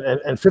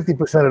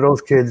 50% of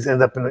those kids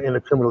end up in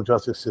the criminal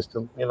justice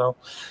system. You know,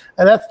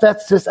 and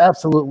that's just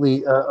absolutely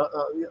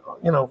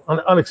you know,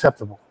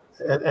 unacceptable.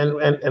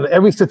 And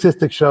every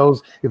statistic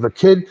shows if a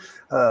kid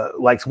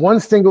likes one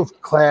single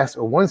class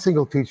or one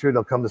single teacher,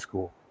 they'll come to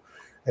school.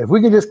 If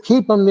we can just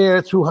keep them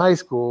there through high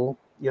school,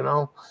 you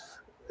know,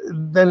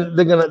 then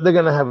they're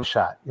gonna have a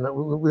shot. You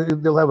know,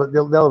 they'll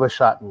have a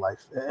shot in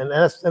life, and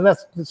that's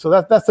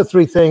the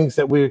three things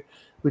that we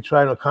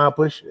try to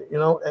accomplish. You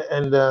know,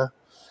 and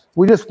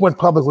we just went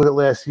public with it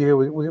last year.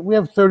 We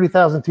have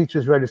 30,000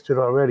 teachers registered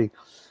already,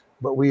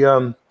 but we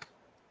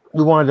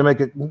wanted to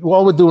make it.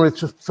 All we're doing is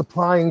just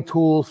supplying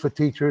tools for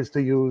teachers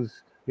to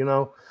use. You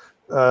know.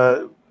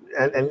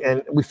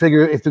 And we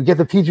figure if we get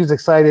the teachers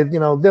excited, you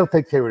know, they'll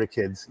take care of the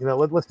kids. You know,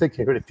 let's take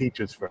care of the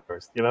teachers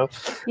first. You know.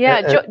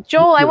 Yeah,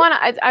 Joel,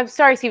 I'm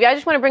sorry, Stevie. I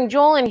just want to bring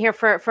Joel in here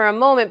for a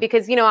moment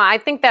because, you know, I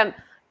think that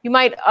you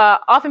might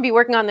often be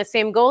working on the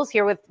same goals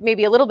here with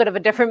maybe a little bit of a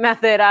different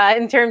method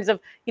in terms of,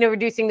 you know,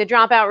 reducing the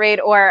dropout rate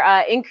or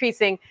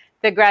increasing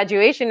the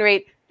graduation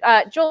rate.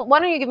 Joel, why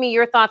don't you give me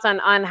your thoughts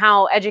on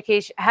how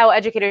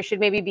educators should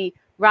maybe be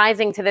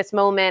rising to this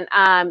moment,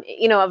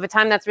 you know, of a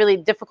time that's really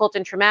difficult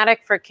and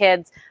traumatic for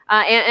kids,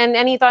 and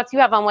any thoughts you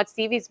have on what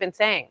Stevie's been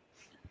saying.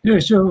 Yeah,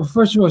 so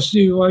first of all,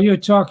 Stevie, while you're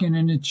talking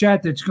in the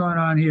chat that's going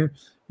on here,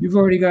 you've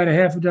already got a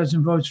half a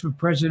dozen votes for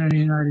President of the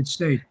United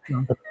States.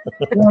 So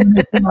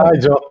Hi,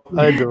 Joe.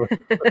 Hi, Joe.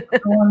 I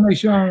want to make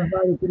sure I'm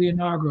invited to the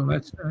inaugural.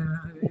 That's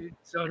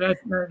so that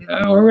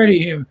already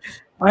here.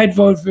 I'd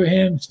vote for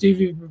him,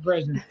 Stevie, for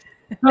president.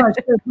 No,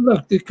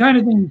 look, the kind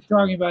of thing you're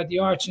talking about, the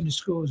arts in the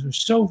schools are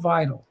so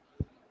vital.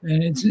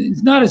 And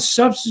it's not a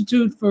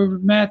substitute for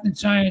math and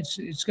science.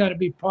 It's got to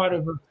be part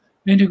of an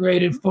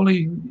integrated,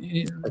 fully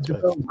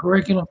developed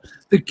curriculum.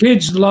 The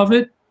kids love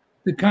it,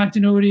 the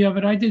continuity of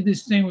it. I did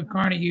this thing with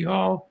Carnegie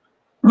Hall.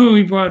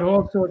 We brought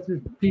all sorts of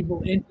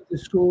people into the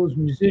schools,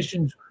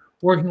 musicians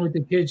working with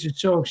the kids.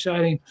 It's so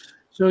exciting.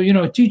 So, you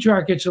know,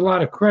 TeachRock gets a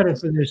lot of credit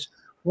for this.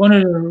 One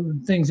of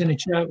the things in the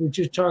chat, we're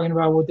just talking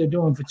about what they're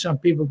doing for some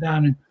people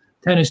down in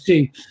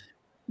Tennessee.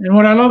 And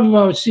what I love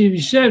about what Stevie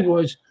said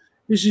was,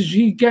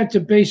 he gets a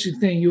basic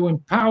thing. You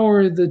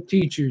empower the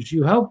teachers.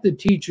 You help the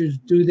teachers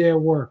do their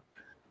work.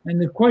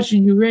 And the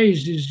question you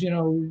raised is, you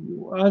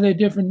know, are there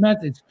different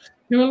methods?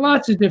 There are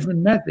lots of different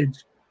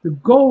methods. The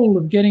goal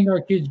of getting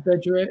our kids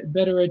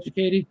better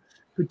educated,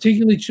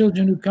 particularly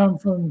children who come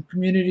from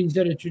communities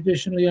that are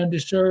traditionally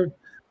underserved,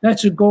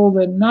 that's a goal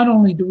that not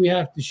only do we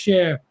have to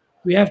share,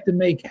 we have to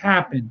make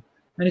happen.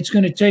 And it's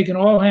going to take an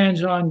all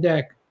hands on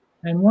deck.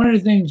 And one of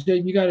the things that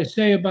you got to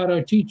say about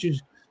our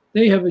teachers,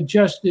 they have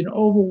adjusted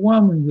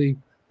overwhelmingly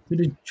to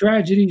the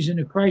tragedies and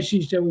the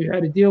crises that we've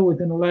had to deal with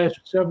in the last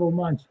several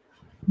months,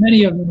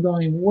 many of them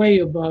going way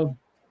above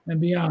and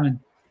beyond.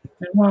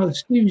 And while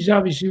Stevie's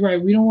obviously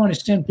right, we don't want to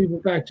send people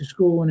back to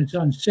school when it's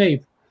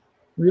unsafe.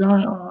 We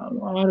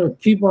ought to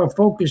keep our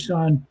focus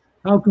on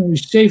how can we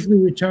safely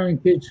return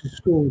kids to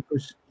school,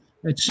 because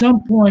at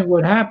some point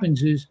what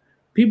happens is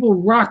people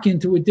rock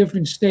into a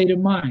different state of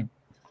mind.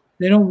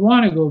 They don't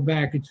want to go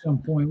back at some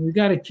point. We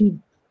got to keep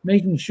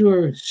making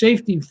sure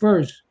safety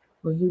first,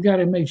 but we got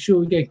to make sure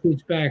we get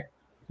kids back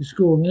to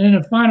school. And then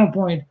the final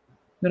point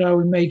that I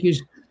would make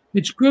is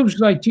it's groups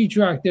like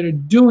TeachRock that are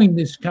doing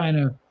this kind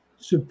of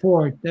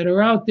support, that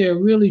are out there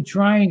really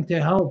trying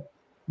to help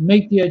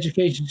make the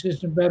education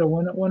system better.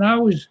 When I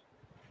was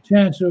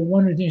Chancellor,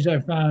 one of the things I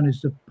found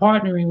is the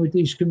partnering with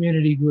these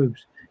community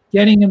groups,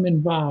 getting them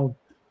involved.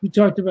 We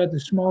talked about the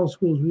small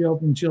schools we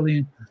opened,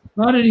 Jillian.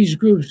 A lot of these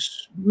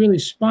groups really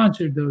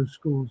sponsored those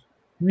schools,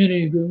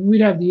 community groups.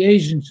 We'd have the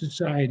Asian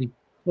Society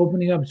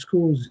opening up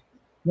schools,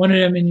 one of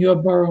them in your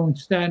borough in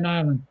Staten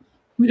Island.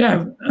 We'd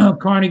have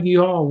Carnegie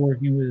Hall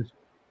working with us.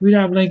 We'd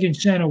have Lincoln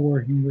Center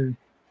working with us.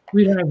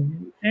 We'd have,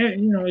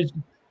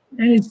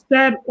 it's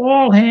that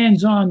all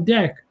hands on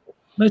deck.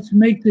 Let's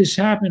make this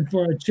happen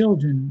for our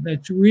children.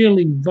 That's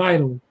really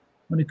vital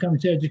when it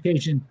comes to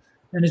education.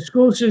 And the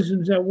school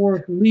systems that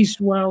work least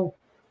well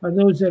are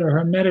those that are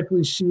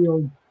hermetically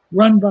sealed,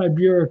 run by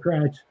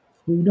bureaucrats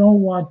who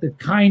don't want the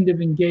kind of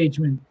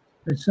engagement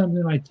that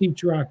something like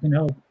TeachRock can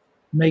help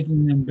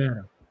making them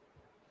better.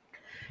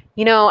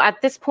 You know, at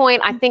this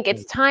point, I think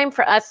it's time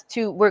for us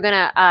to, we're going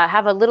to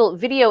have a little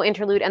video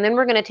interlude, and then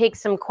we're going to take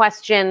some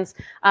questions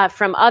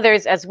from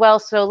others as well.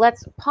 So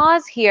let's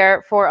pause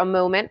here for a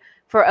moment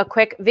for a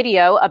quick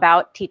video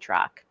about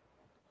TeachRock.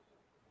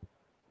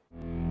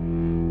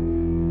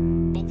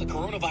 But the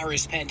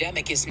coronavirus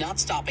pandemic is not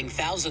stopping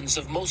thousands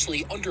of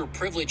mostly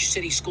underprivileged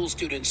city school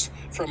students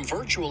from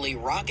virtually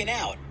rocking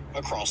out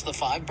across the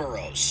 5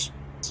 boroughs.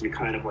 So you're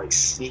kind of like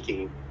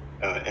sneaking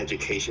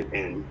education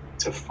in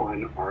to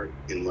fun art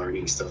and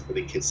learning stuff for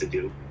the kids to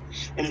do.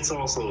 And it's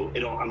also,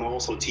 I'm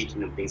also teaching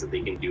them things that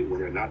they can do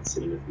when they're not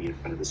sitting with me in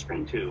front of the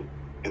screen too,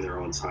 in their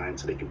own time,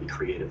 so they can be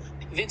creative.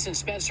 Vincent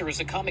Spencer is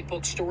a comic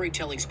book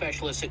storytelling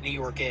specialist at New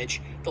York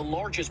Edge, the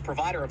largest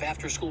provider of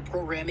after-school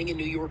programming in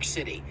New York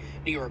City.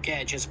 New York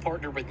Edge has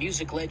partnered with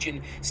music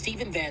legend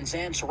STEVEN VAN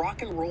ZANDT's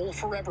Rock and Roll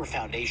Forever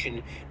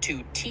Foundation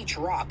to teach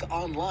rock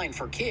online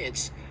for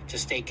kids to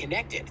stay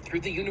connected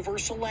through the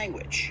universal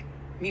language,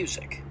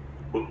 music.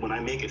 When I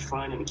make it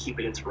fun and keep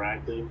it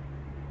interactive,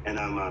 and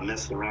I'm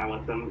messing around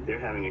with them, they're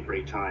having a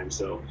great time.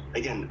 So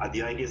again,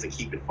 the idea is to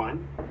keep it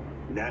fun.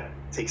 That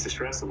takes the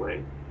stress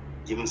away.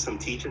 Give them some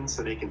teaching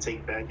so they can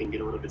take back and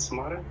get a little bit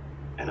smarter,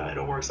 and it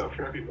all works out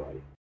for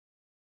everybody.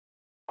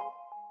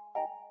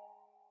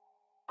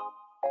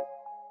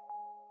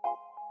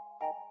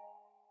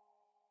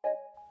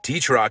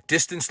 TeachRock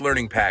distance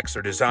learning packs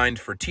are designed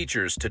for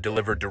teachers to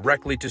deliver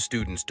directly to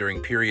students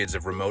during periods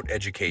of remote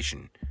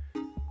education.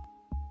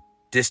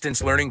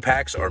 Distance learning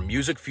packs are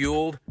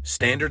music-fueled,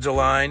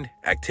 standards-aligned,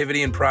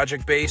 activity and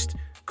project-based,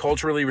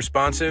 culturally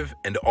responsive,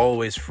 and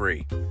always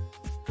free.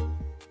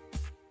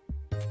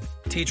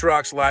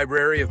 TeachRock's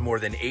library of more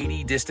than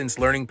 80 distance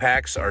learning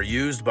packs are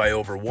used by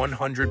over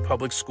 100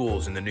 public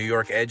schools in the New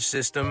York Edge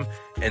system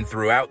and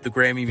throughout the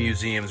Grammy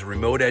Museum's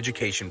remote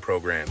education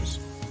programs.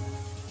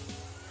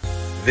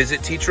 Visit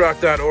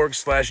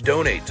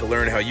teachrock.org/donate to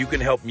learn how you can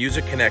help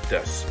music connect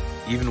us,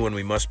 even when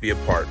we must be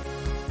apart.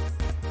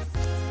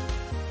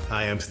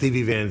 Hi, I'm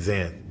Steven Van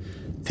Zandt.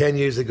 10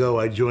 years ago,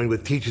 I joined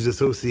with teachers'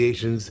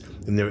 associations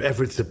in their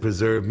efforts to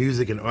preserve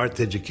music and arts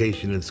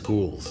education in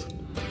schools.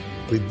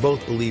 We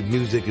both believe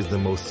music is the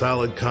most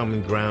solid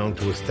common ground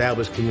to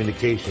establish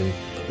communication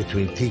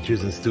between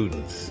teachers and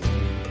students.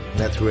 And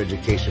that's where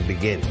education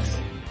begins.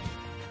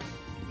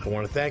 I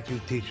want to thank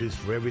you, teachers,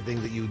 for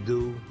everything that you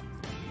do,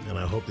 and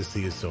I hope to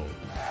see you soon.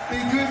 Be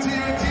good to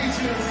your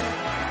teachers.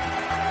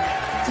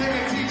 Take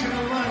a teacher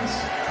to lunch.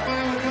 Buy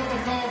them a cup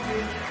of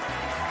coffee.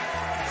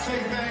 Say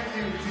thank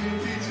you to your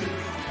teachers.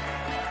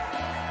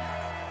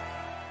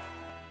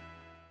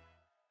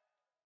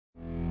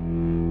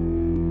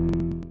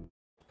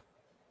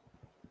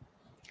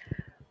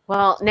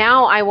 Well,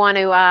 now I want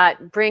to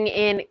bring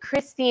in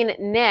Christine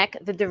Nick,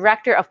 the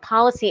Director of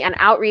Policy and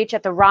Outreach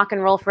at the Rock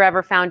and Roll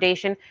Forever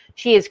Foundation.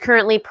 She is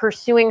currently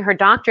pursuing her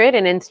doctorate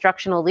in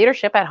instructional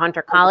leadership at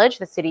Hunter College,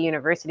 the City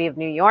University of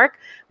New York,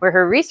 where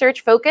her research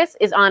focus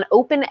is on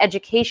open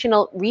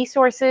educational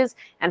resources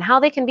and how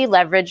they can be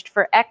leveraged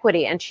for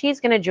equity. And she's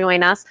going to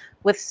join us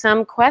with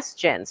some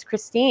questions.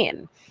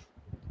 Christine.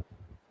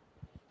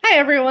 Hi,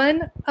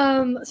 everyone.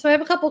 So I have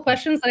a couple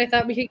questions that I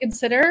thought we could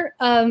consider.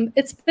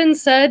 It's been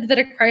said that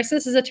a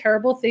crisis is a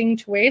terrible thing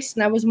to waste,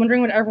 and I was wondering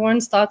what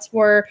everyone's thoughts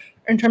were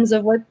in terms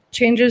of what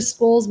changes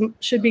schools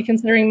should be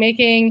considering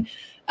making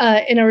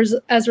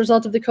as a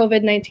result of the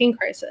COVID-19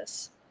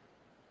 crisis.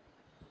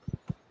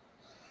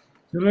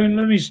 So let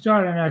me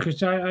start on that,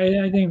 because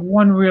I think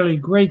one really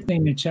great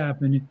thing that's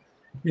happened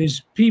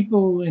is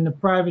people in the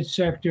private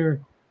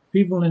sector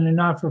people in the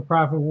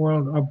not-for-profit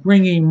world are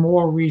bringing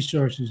more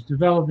resources,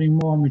 developing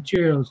more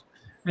materials,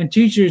 and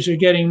teachers are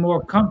getting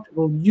more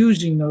comfortable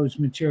using those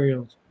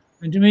materials.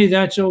 And to me,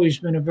 that's always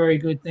been a very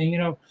good thing. You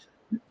know,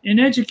 in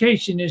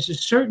education, there's a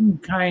certain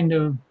kind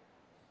of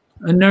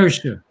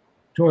inertia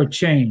toward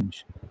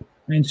change.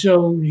 And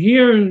so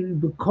here,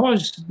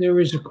 because there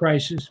is a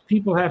crisis,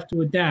 people have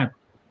to adapt.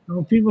 And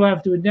when people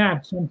have to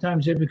adapt,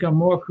 sometimes they become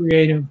more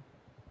creative,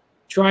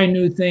 try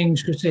new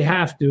things because they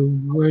have to,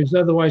 whereas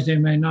otherwise they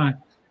may not.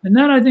 And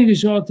that, I think,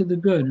 is all to the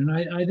good. And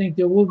I think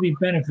there will be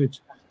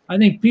benefits. I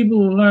think people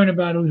who learn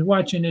about, who's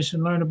watching this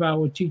and learn about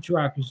what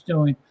TeachRock is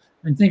doing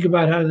and think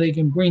about how they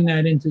can bring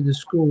that into the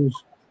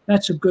schools,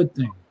 that's a good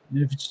thing.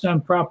 And if it's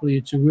done properly,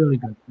 it's a really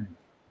good thing.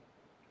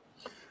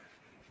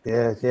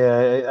 Yeah,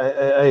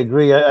 I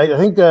agree. I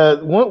think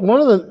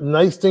one of the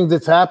nice things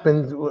that's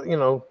happened, you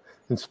know,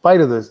 in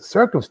spite of the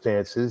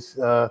circumstances,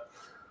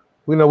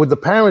 you know, with the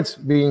parents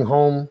being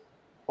home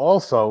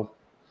also,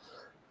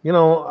 you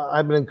know,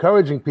 I've been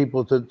encouraging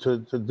people to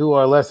do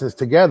our lessons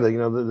together, you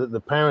know, the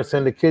parents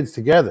and the kids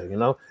together, you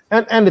know,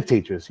 and the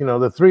teachers, you know,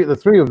 the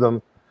three of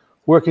them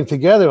working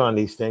together on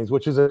these things,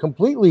 which is a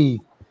completely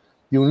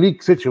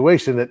unique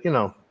situation that, you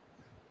know,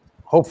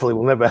 hopefully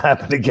will never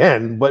happen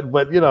again.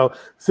 But you know,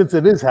 since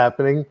it is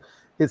happening,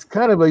 it's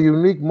kind of a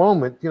unique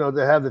moment, you know,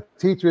 to have the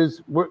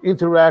teachers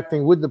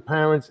interacting with the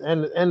parents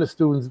and the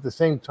students at the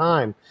same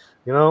time,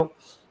 you know.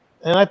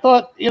 And I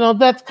thought, you know,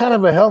 that's kind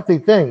of a healthy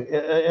thing,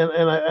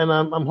 and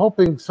I'm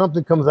hoping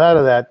something comes out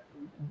of that,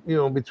 you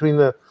know, between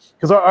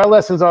because our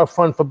lessons are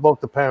fun for both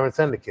the parents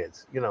and the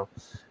kids, you know,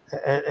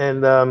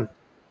 and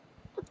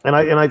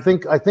I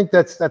think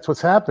that's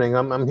what's happening.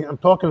 I'm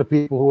talking to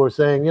people who are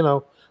saying, you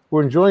know,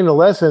 we're enjoying the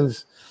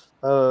lessons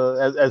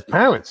as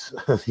parents.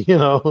 You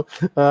know,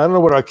 I don't know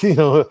what our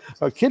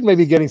kid may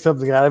be getting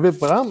something out of it,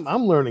 but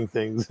I'm learning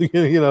things.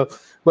 You know,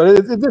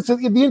 but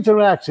the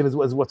interaction is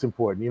what's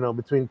important. You know,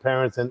 between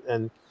parents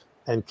and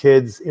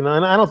kids. You know,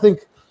 and I don't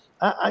think,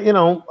 you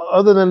know,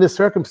 other than this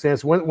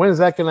circumstance, when is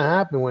that going to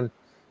happen? When,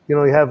 you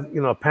know, you have,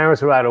 you know,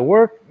 parents are out of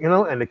work, you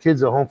know, and the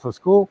kids are home from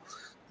school.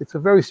 It's a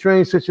very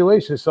strange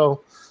situation.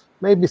 So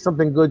maybe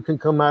something good can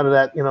come out of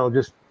that. You know,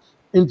 just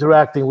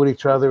interacting with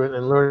each other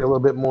and learning a little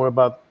bit more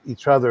about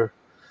each other,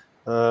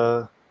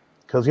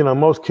 because you know,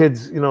 most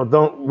kids, you know,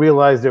 don't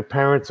realize their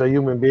parents are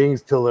human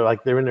beings till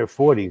they're in their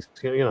 40s.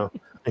 You know,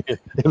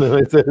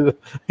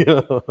 you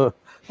know,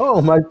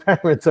 oh, my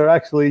parents are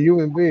actually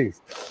human beings.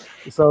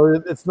 So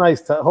it's nice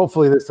to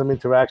hopefully there's some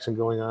interaction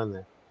going on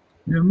there.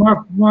 You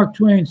know, Mark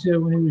Twain said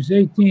when he was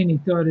 18, he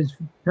thought his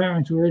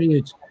parents were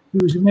idiots. He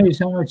was amazed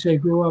how much they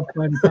grew up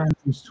by the time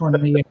he was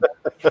 28.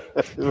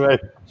 Right.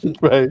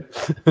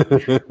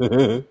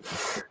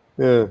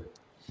 Yeah.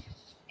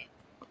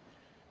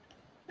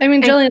 I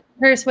mean, Jillian,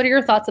 first, what are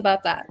your thoughts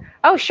about that?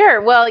 Oh,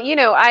 sure. Well, you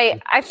know, I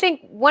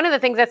think one of the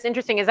things that's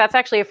interesting is that's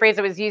actually a phrase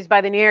that was used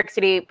by the New York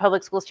City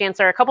Public Schools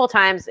Chancellor a couple of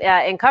times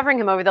in covering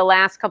him over the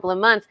last couple of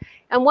months.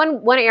 And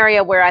one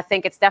area where I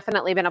think it's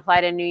definitely been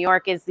applied in New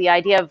York is the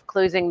idea of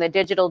closing the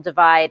digital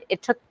divide.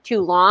 It took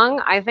too long,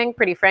 I think,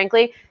 pretty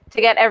frankly,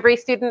 to get every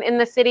student in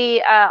the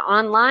city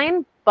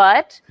online.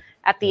 But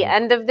at the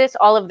end of this,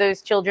 all of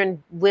those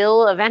children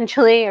will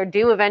eventually or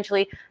do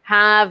eventually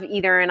have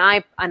either an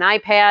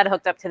iPad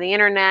hooked up to the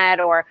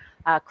internet or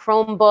a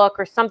Chromebook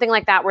or something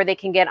like that where they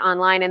can get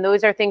online. And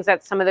those are things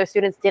that some of those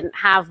students didn't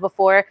have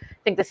before. I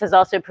think this has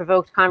also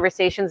provoked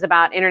conversations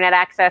about internet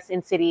access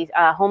in city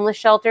homeless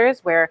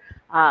shelters where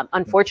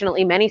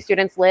unfortunately many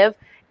students live.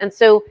 And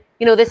so,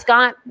 you know, these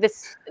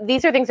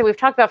are things that we've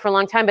talked about for a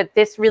long time, but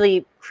this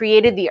really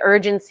created the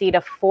urgency to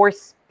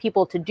force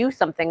people to do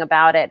something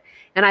about it.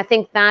 And I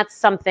think that's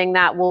something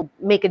that will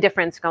make a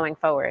difference going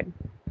forward.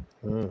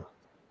 Mm.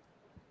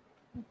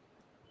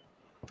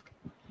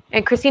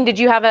 And Christine, did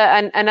you have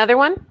another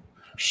one?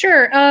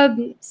 Sure.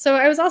 So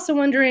I was also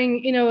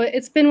wondering, you know,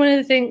 it's been one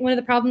of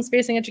the problems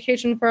facing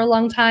education for a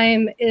long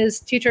time is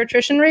teacher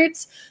attrition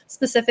rates,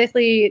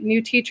 specifically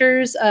new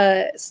teachers.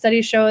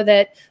 Studies show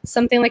that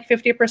something like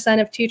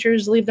 50% of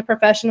teachers leave the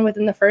profession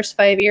within the first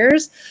 5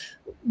 years.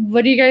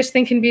 What do you guys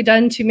think can be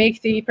done to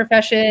make the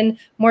profession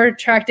more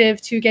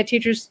attractive, to get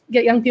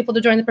young people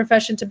to join the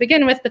profession to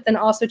begin with, but then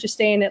also to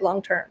stay in it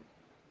long term?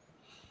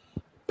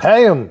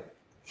 Pay them.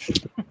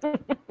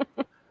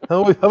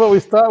 How about we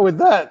start with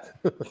that?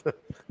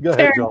 Go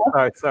ahead,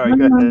 Joel. Sorry.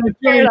 Go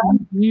ahead.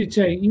 You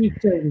take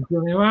it,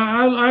 Julian.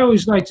 I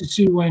always like to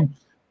see when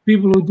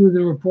people who do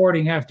the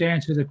reporting have to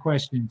answer the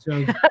question.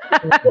 So,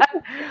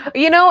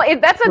 you know,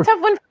 that's a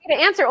tough one for me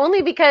to answer,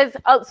 only because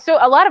so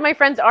a lot of my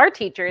friends are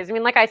teachers. I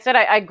mean, like I said,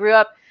 I grew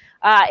up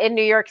in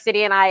New York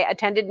City and I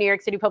attended New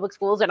York City public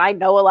schools, and I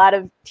know a lot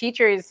of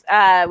teachers,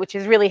 which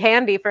is really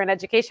handy for an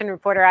education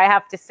reporter, I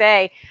have to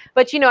say.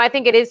 But, you know, I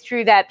think it is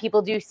true that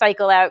people do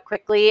cycle out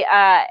quickly,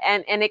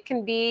 and it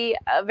can be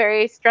a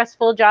very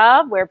stressful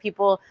job where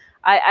people,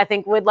 I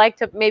think, would like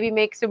to maybe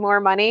make some more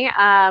money.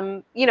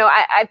 You know,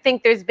 I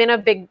think there's been a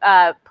big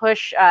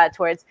push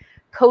towards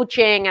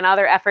coaching and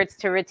other efforts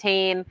to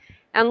retain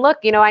And look,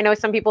 you know, I know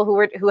some people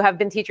who have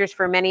been teachers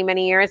for many,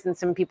 many years, and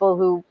some people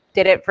who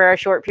did it for a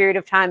short period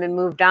of time and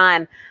moved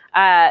on.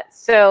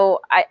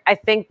 So I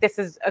think this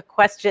is a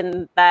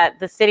question that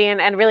the city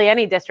and really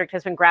any district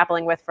has been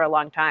grappling with for a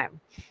long time.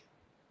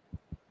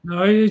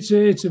 No, it's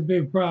a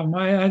big problem.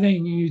 I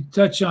think you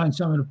touch on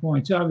some of the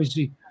points.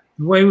 Obviously,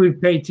 the way we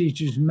pay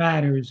teachers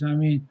matters. I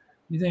mean,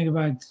 you think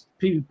about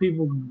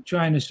people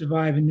trying to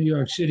survive in New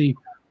York City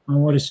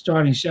on what a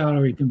starting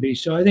salary can be.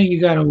 So I think you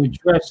got to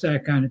address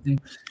that kind of thing.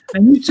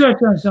 And you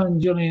touched on something,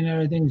 Jillian, that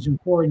I think is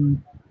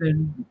important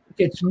and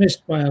gets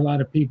missed by a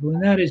lot of people,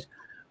 and that is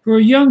for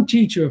a young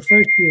teacher, a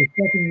first-year,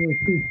 second-year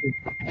teacher,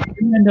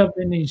 they end up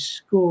in these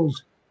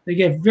schools, they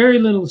get very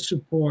little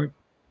support.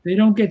 They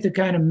don't get the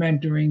kind of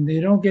mentoring. They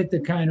don't get the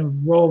kind of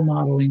role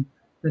modeling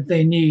that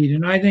they need.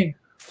 And I think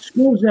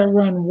schools that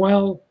run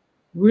well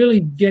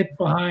really get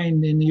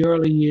behind in the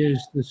early years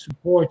the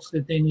supports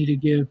that they need to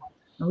give.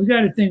 And we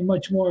got to think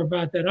much more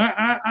about that.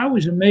 I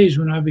was amazed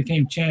when I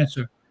became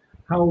chancellor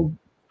how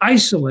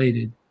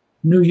isolated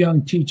new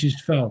young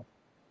teachers felt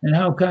and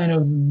how kind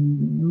of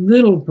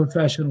little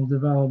professional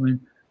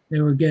development they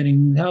were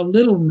getting, how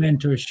little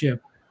mentorship,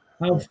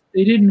 how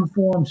they didn't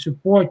form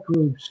support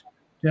groups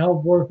to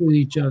help work with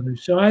each other.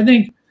 So I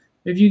think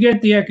if you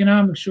get the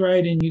economics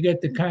right and you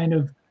get the kind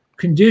of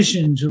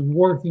conditions of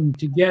working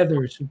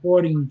together,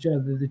 supporting each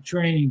other, the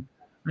training,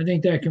 I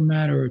think that can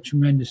matter a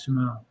tremendous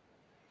amount.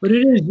 But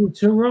it's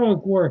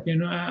heroic work.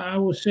 And I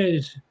will say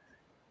this,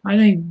 I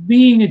think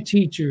being a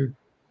teacher,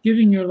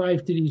 giving your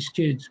life to these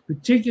kids,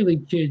 particularly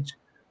kids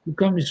who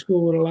come to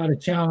school with a lot of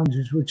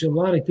challenges, which a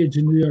lot of kids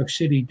in New York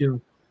City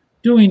do,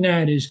 doing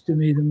that is, to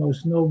me, the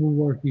most noble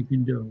work you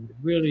can do. It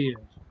really is.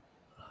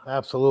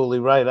 Absolutely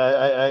right.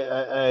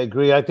 I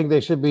agree. I think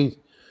they should be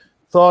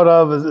thought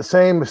of as the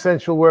same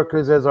essential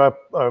workers as our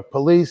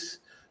police,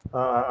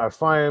 our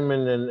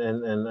firemen,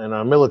 and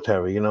our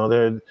military. You know,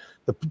 the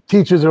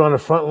teachers are on the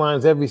front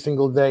lines every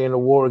single day in a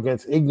war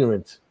against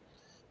ignorance.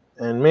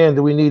 And man,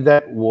 do we need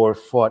that war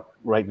fought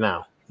right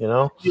now, you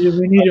know?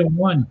 We need it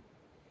won.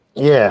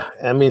 Yeah.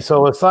 I mean,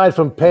 so aside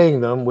from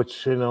paying them,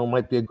 which, you know,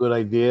 might be a good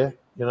idea,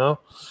 you know,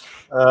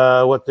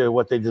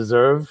 what they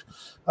deserve.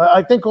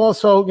 I think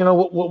also, you know,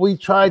 what we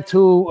tried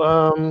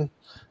to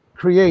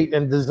create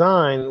and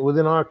design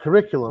within our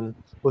curriculum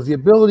was the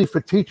ability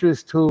for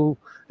teachers to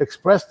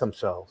express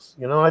themselves.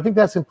 You know, and I think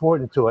that's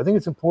important too. I think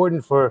it's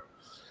important for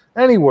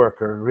any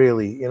worker,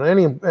 really, you know,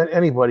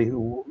 anybody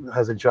who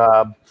has a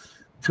job,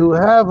 to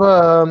have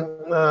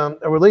a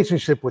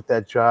relationship with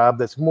that job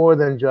that's more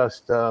than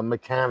just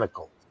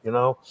mechanical, you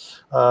know.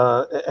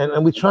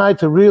 And we tried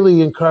to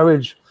really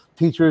encourage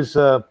teachers.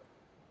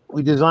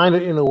 We designed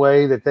it in a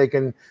way that they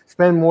can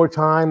spend more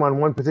time on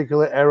one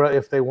particular era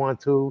if they want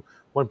to,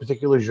 one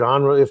particular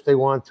genre if they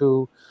want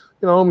to,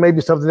 you know, maybe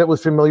something that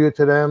was familiar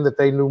to them that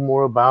they knew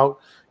more about.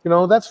 You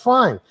know, that's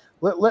fine.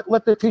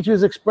 Let the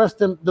teachers express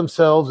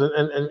themselves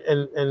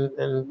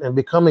and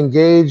become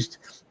engaged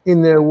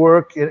in their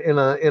work in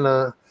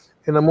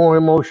a more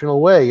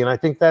emotional way. And I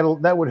think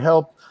that would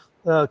help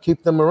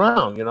keep them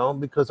around, you know,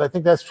 because I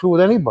think that's true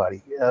with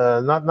anybody,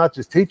 not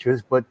just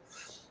teachers, but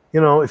you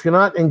know, if you're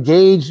not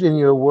engaged in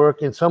your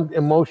work in some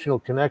emotional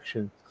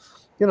connection,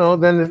 you know,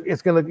 then you're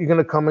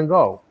gonna come and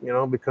go, you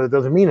know, because it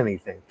doesn't mean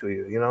anything to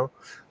you, you know.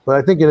 But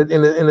I think in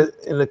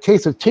the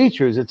case of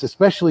teachers, it's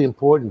especially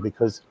important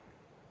because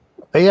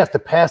they have to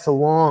pass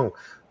along,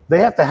 they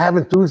have to have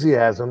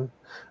enthusiasm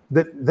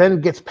that then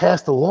gets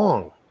passed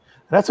along.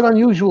 That's an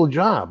unusual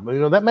job. You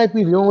know, that might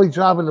be the only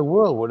job in the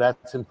world where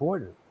that's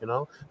important, you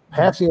know,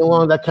 passing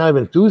along that kind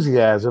of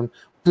enthusiasm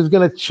is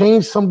going to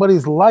change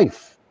somebody's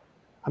life.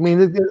 I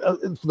mean,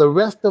 for the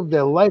rest of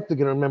their life, they're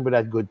going to remember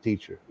that good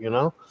teacher, you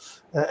know?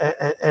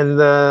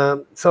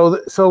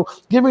 So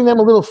giving them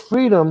a little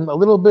freedom, a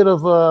little bit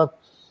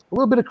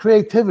of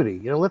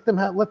creativity, you know, let them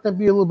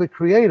be a little bit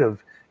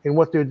creative in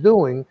what they're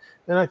doing.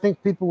 And I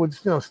think people would,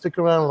 you know, stick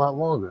around a lot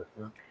longer.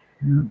 You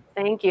know?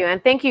 Thank you.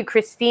 And thank you,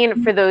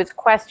 Christine, for those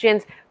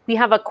questions. We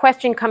have a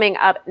question coming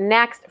up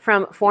next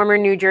from former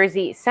New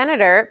Jersey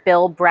Senator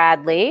Bill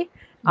Bradley.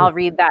 I'll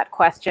read that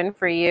question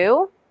for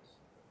you.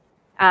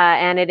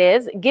 And it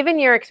is, given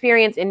your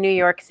experience in New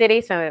York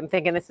City, so I'm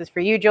thinking this is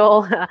for you,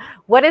 Joel,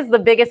 what is the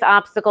biggest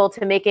obstacle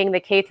to making the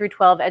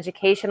K-12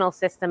 educational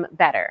system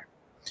better?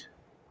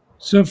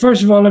 So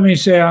first of all, let me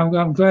say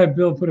I'm glad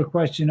Bill put a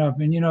question up.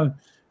 And, you know,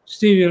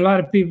 Stevie, a lot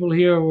of people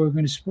here were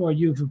going to support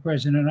you for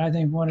president. I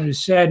think one of the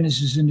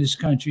sadnesses in this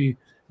country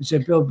is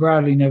that Bill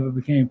Bradley never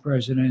became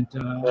president.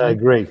 I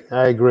agree.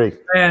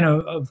 Man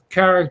of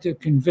character,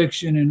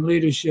 conviction, and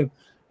leadership.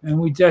 And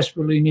we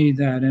desperately need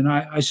that. And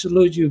I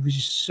salute you for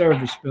your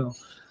service, Bill.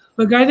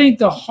 Look, I think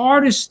the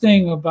hardest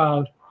thing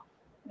about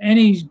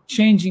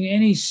changing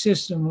any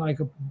system like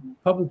a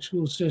public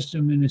school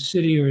system in a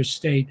city or a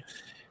state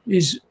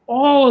is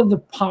all of the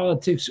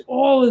politics,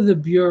 all of the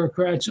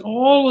bureaucrats,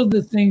 all of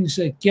the things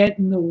that get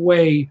in the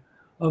way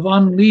of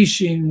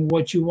unleashing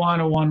what you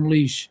want to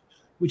unleash,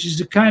 which is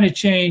the kind of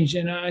change.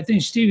 And I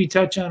think Stevie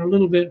touched on a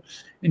little bit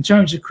in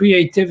terms of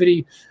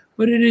creativity.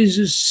 but it is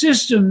a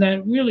system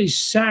that really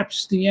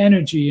saps the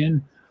energy.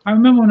 And I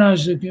remember when I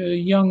was a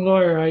young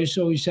lawyer, I used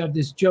to always have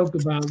this joke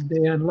about,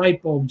 they had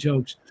light bulb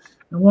jokes.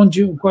 And one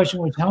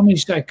question was, how many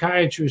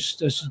psychiatrists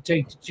does it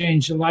take to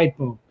change the light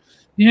bulb?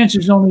 The answer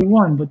is only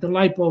one, but the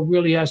light bulb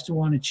really has to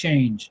want to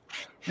change.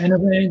 And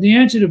the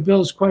answer to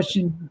Bill's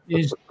question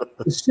is,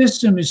 the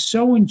system is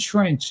so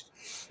entrenched,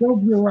 so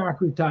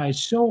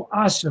bureaucratized, so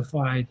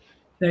ossified,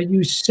 that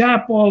you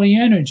sap all the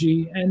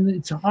energy, and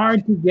it's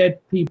hard to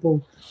get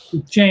people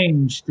to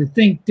change, to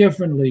think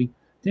differently,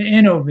 to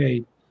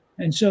innovate.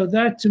 And so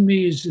that, to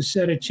me, is the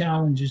set of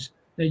challenges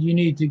that you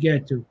need to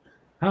get to.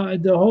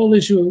 The whole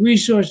issue of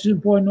resources is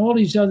important, all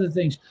these other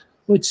things.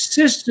 But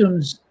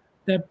systems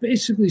that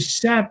basically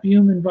sap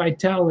human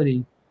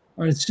vitality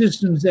are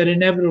systems that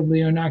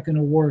inevitably are not going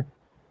to work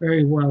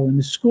very well. And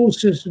the school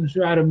systems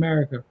throughout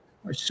America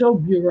are so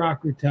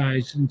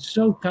bureaucratized and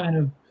so kind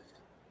of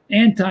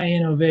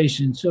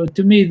anti-innovation. So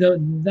to me,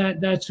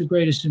 that's the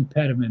greatest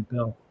impediment,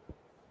 Bill.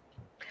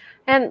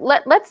 And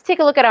let's take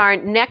a look at our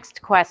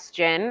next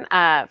question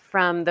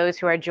from those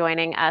who are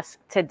joining us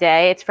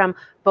today. It's from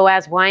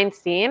Boaz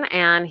Weinstein,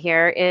 and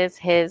here is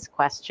his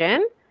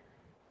question.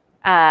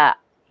 I'll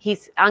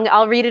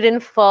read it in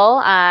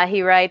full.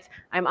 He writes,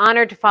 I'm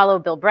honored to follow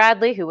Bill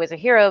Bradley, who was a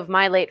hero of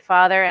my late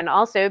father, and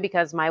also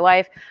because my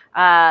wife,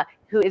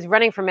 who is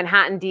running for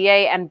Manhattan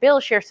DA, and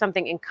Bill share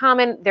something in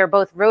common. They're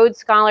both Rhodes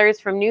Scholars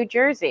from New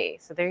Jersey.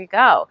 So there you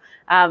go.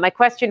 My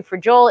question for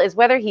Joel is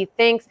whether he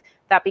thinks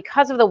that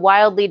because of the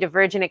wildly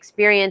divergent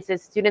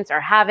experiences students are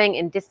having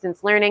in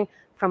distance learning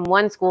from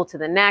one school to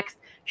the next,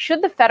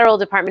 should the Federal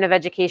Department of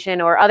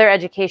Education or other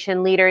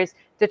education leaders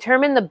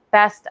determine the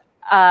best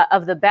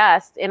of the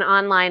best in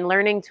online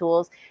learning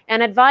tools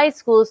and advise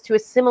schools to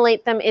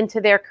assimilate them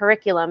into their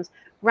curriculums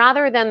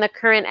rather than the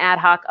current ad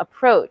hoc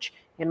approach?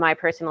 In my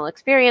personal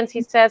experience,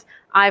 he says,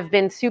 I've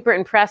been super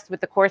impressed with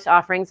the course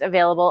offerings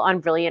available on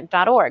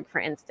brilliant.org, for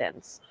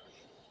instance.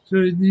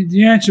 So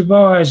the answer,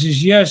 Boaz,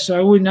 is yes. I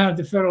wouldn't have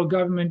the federal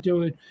government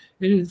do it.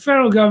 If the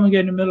federal government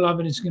get in the middle of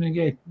it, it's going to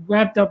get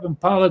wrapped up in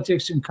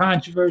politics and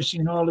controversy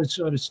and all this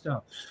sort of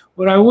stuff.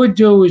 What I would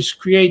do is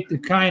create the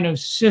kind of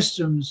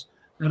systems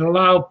that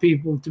allow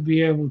people to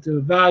be able to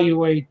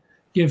evaluate,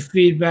 give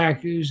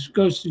feedback. This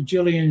goes to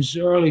Jillian's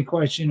early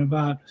question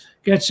about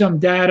get some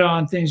data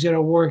on things that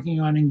are working,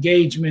 on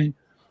engagement,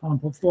 on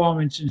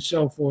performance, and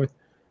so forth.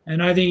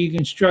 And I think you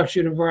can structure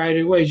it a variety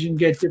of ways. You can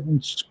get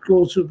different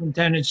school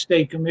superintendents,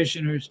 state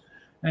commissioners,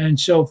 and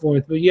so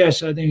forth. But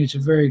yes, I think it's a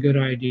very good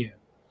idea.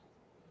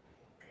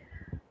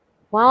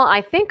 Well,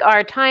 I think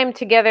our time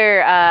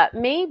together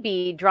may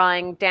be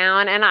drawing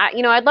down, and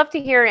I'd love to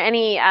hear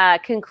any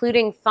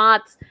concluding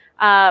thoughts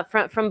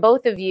from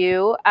both of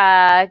you.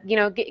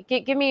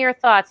 Give me your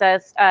thoughts.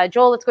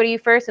 Joel, let's go to you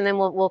first, and then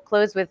we'll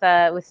close with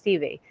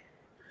Stevie.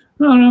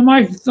 No,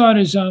 my thought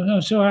is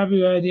I'm so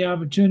happy I had the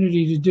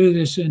opportunity to do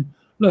this. And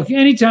look,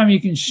 anytime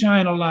you can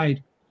shine a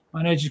light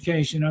on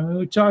education, I mean,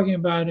 we're talking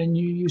about, and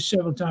you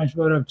several times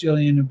brought up,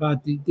 Jillian,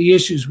 about the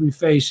issues we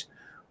face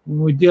when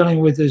we're dealing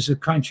with as a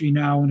country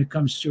now when it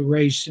comes to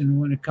race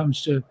and when it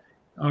comes to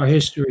our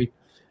history.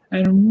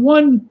 And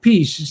one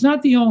piece, it's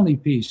not the only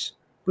piece,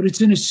 but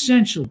it's an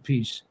essential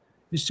piece,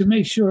 is to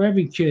make sure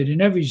every kid in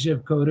every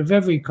zip code of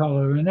every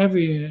color and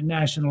every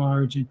national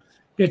origin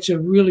gets a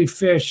really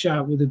fair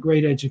shot with a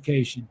great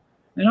education.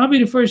 And I'll be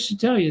the first to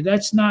tell you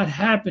that's not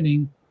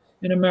happening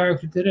in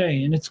America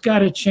today, and it's got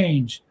to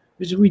change.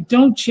 Because if we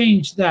don't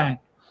change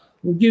that,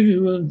 we're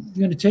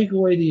going to take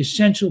away the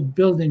essential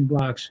building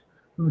blocks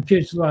from a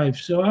kid's life.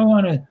 So I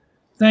want to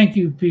thank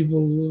you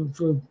people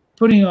for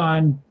putting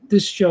on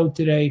this show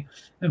today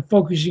and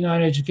focusing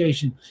on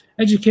education.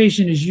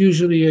 Education is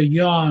usually a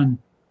yawn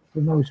for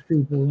most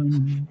people,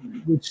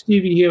 and with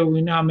Stevie here,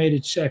 we now made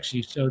it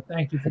sexy. So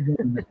thank you for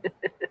doing that.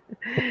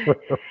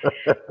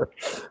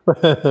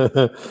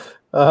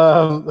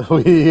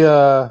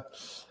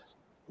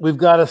 We've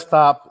got to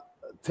stop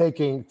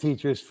taking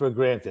teachers for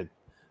granted.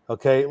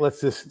 Okay,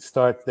 let's just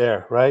start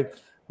there, right?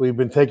 We've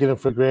been taking them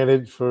for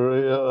granted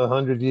for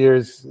 100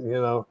 years,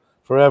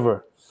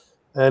 forever.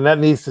 And that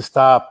needs to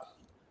stop.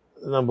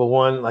 Number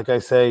one, like I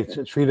say,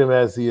 to treat them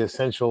as the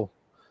essential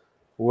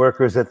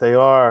workers that they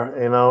are,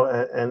 and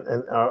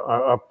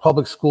our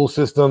public school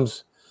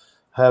systems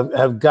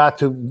have got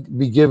to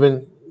be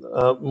given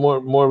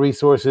more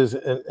resources,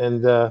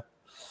 and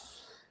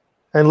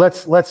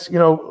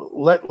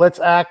let's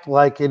act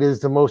like it is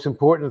the most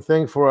important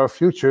thing for our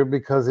future,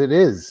 because it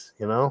is,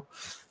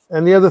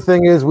 And the other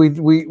thing is we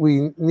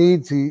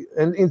need to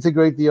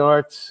integrate the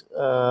arts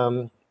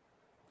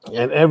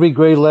at every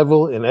grade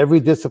level, in every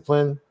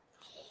discipline,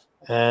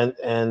 and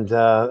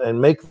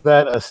make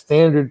that a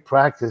standard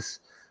practice,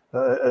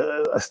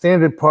 a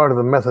standard part of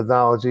the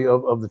methodology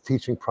of the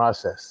teaching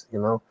process.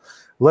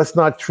 Let's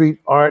not treat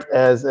art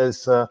as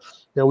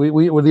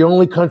we're the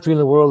only country in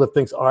the world that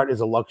thinks art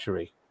is a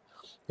luxury.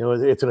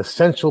 It's an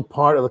essential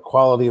part of the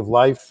quality of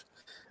life,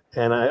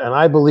 and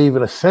I believe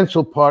an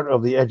essential part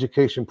of the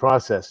education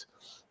process.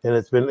 And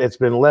it's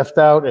been left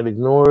out and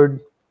ignored,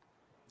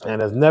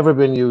 and has never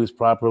been used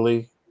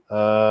properly.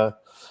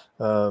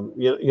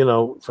 You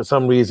know, for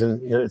some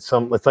reason, you know, it's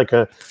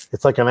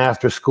like an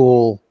after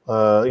school,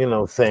 you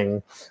know,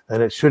 thing,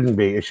 and it shouldn't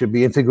be. It should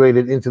be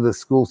integrated into the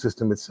school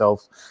system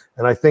itself.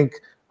 And I think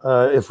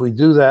if we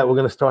do that, we're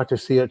going to start to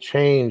see a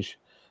change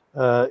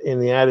in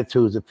the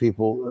attitudes of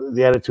people,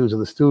 the attitudes of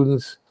the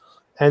students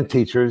and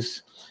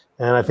teachers.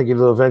 And I think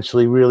it'll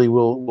eventually really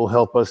will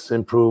help us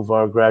improve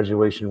our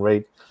graduation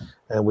rate,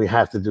 and we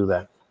have to do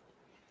that.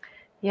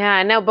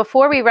 Yeah, now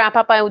before we wrap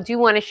up, I do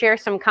want to share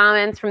some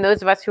comments from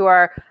those of us who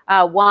are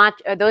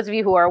those of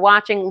you who are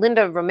watching.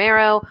 Linda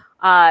Romero,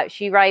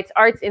 she writes,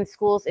 "Arts in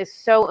schools is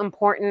so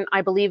important.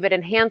 I believe it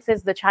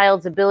enhances the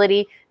child's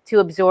ability to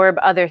absorb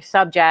other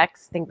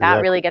subjects." I think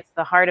that really gets to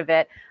the heart of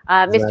it.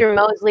 Mr.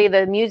 Mosley,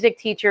 the music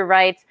teacher,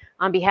 writes,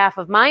 "On behalf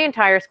of my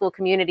entire school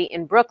community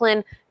in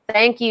Brooklyn,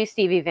 thank you,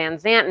 Stevie Van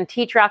Zandt and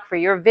TeachRock, for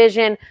your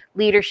vision,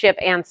 leadership,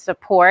 and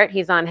support."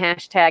 He's on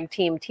hashtag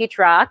Team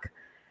TeachRock.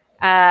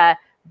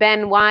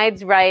 Ben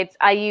Wides writes,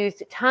 "I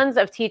used tons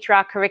of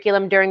TeachRock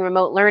curriculum during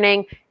remote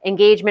learning.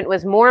 Engagement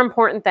was more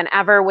important than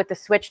ever with the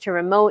switch to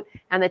remote,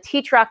 and the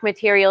TeachRock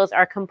materials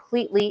are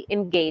completely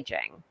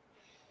engaging."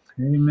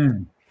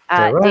 Amen.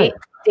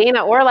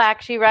 Dana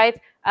Orlak, she writes,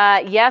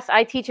 "Yes,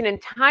 I teach an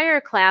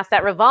entire class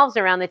that revolves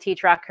around the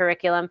TeachRock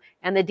curriculum,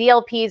 and the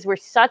DLPs were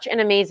such an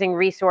amazing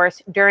resource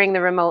during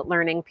the remote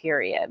learning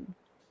period."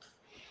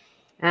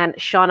 And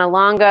Shauna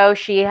Longo,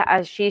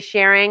 she's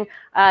sharing,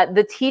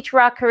 "The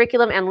TeachRock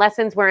curriculum and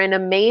lessons were an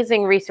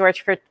amazing resource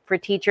for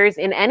teachers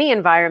in any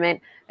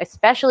environment,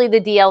 especially the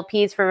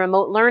DLPs for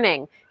remote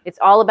learning. It's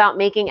all about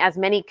making as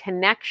many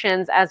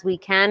connections as we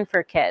can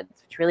for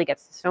kids," which really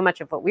gets to so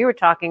much of what we were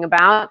talking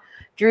about.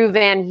 Drew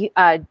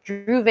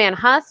Van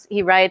Huss,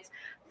 he writes,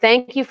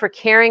 "Thank you for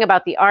caring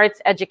about the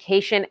arts,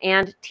 education,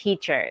 and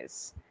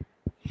teachers."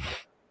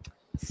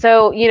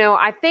 So, you know,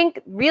 I think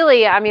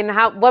really, I mean,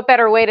 what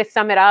better way to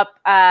sum it up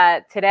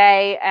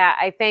today?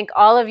 I thank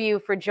all of you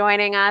for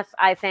joining us.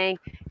 I thank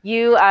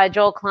you,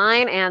 Joel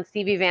Klein and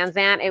Stevie Van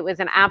Zandt. It was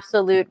an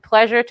absolute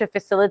pleasure to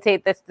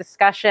facilitate this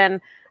discussion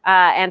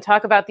and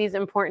talk about these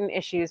important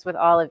issues with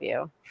all of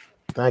you.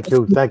 Thank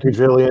you,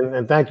 Jillian,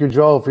 and thank you,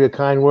 Joel, for your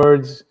kind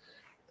words.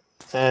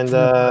 And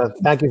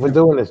thank you for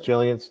doing this,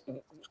 Jillian.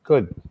 It's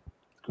good.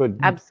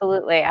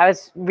 Absolutely. I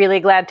was really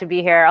glad to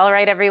be here. All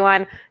right,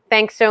 everyone.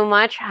 Thanks so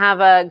much.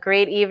 Have a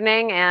great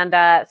evening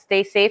and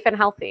stay safe and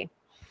healthy.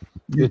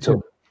 You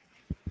too.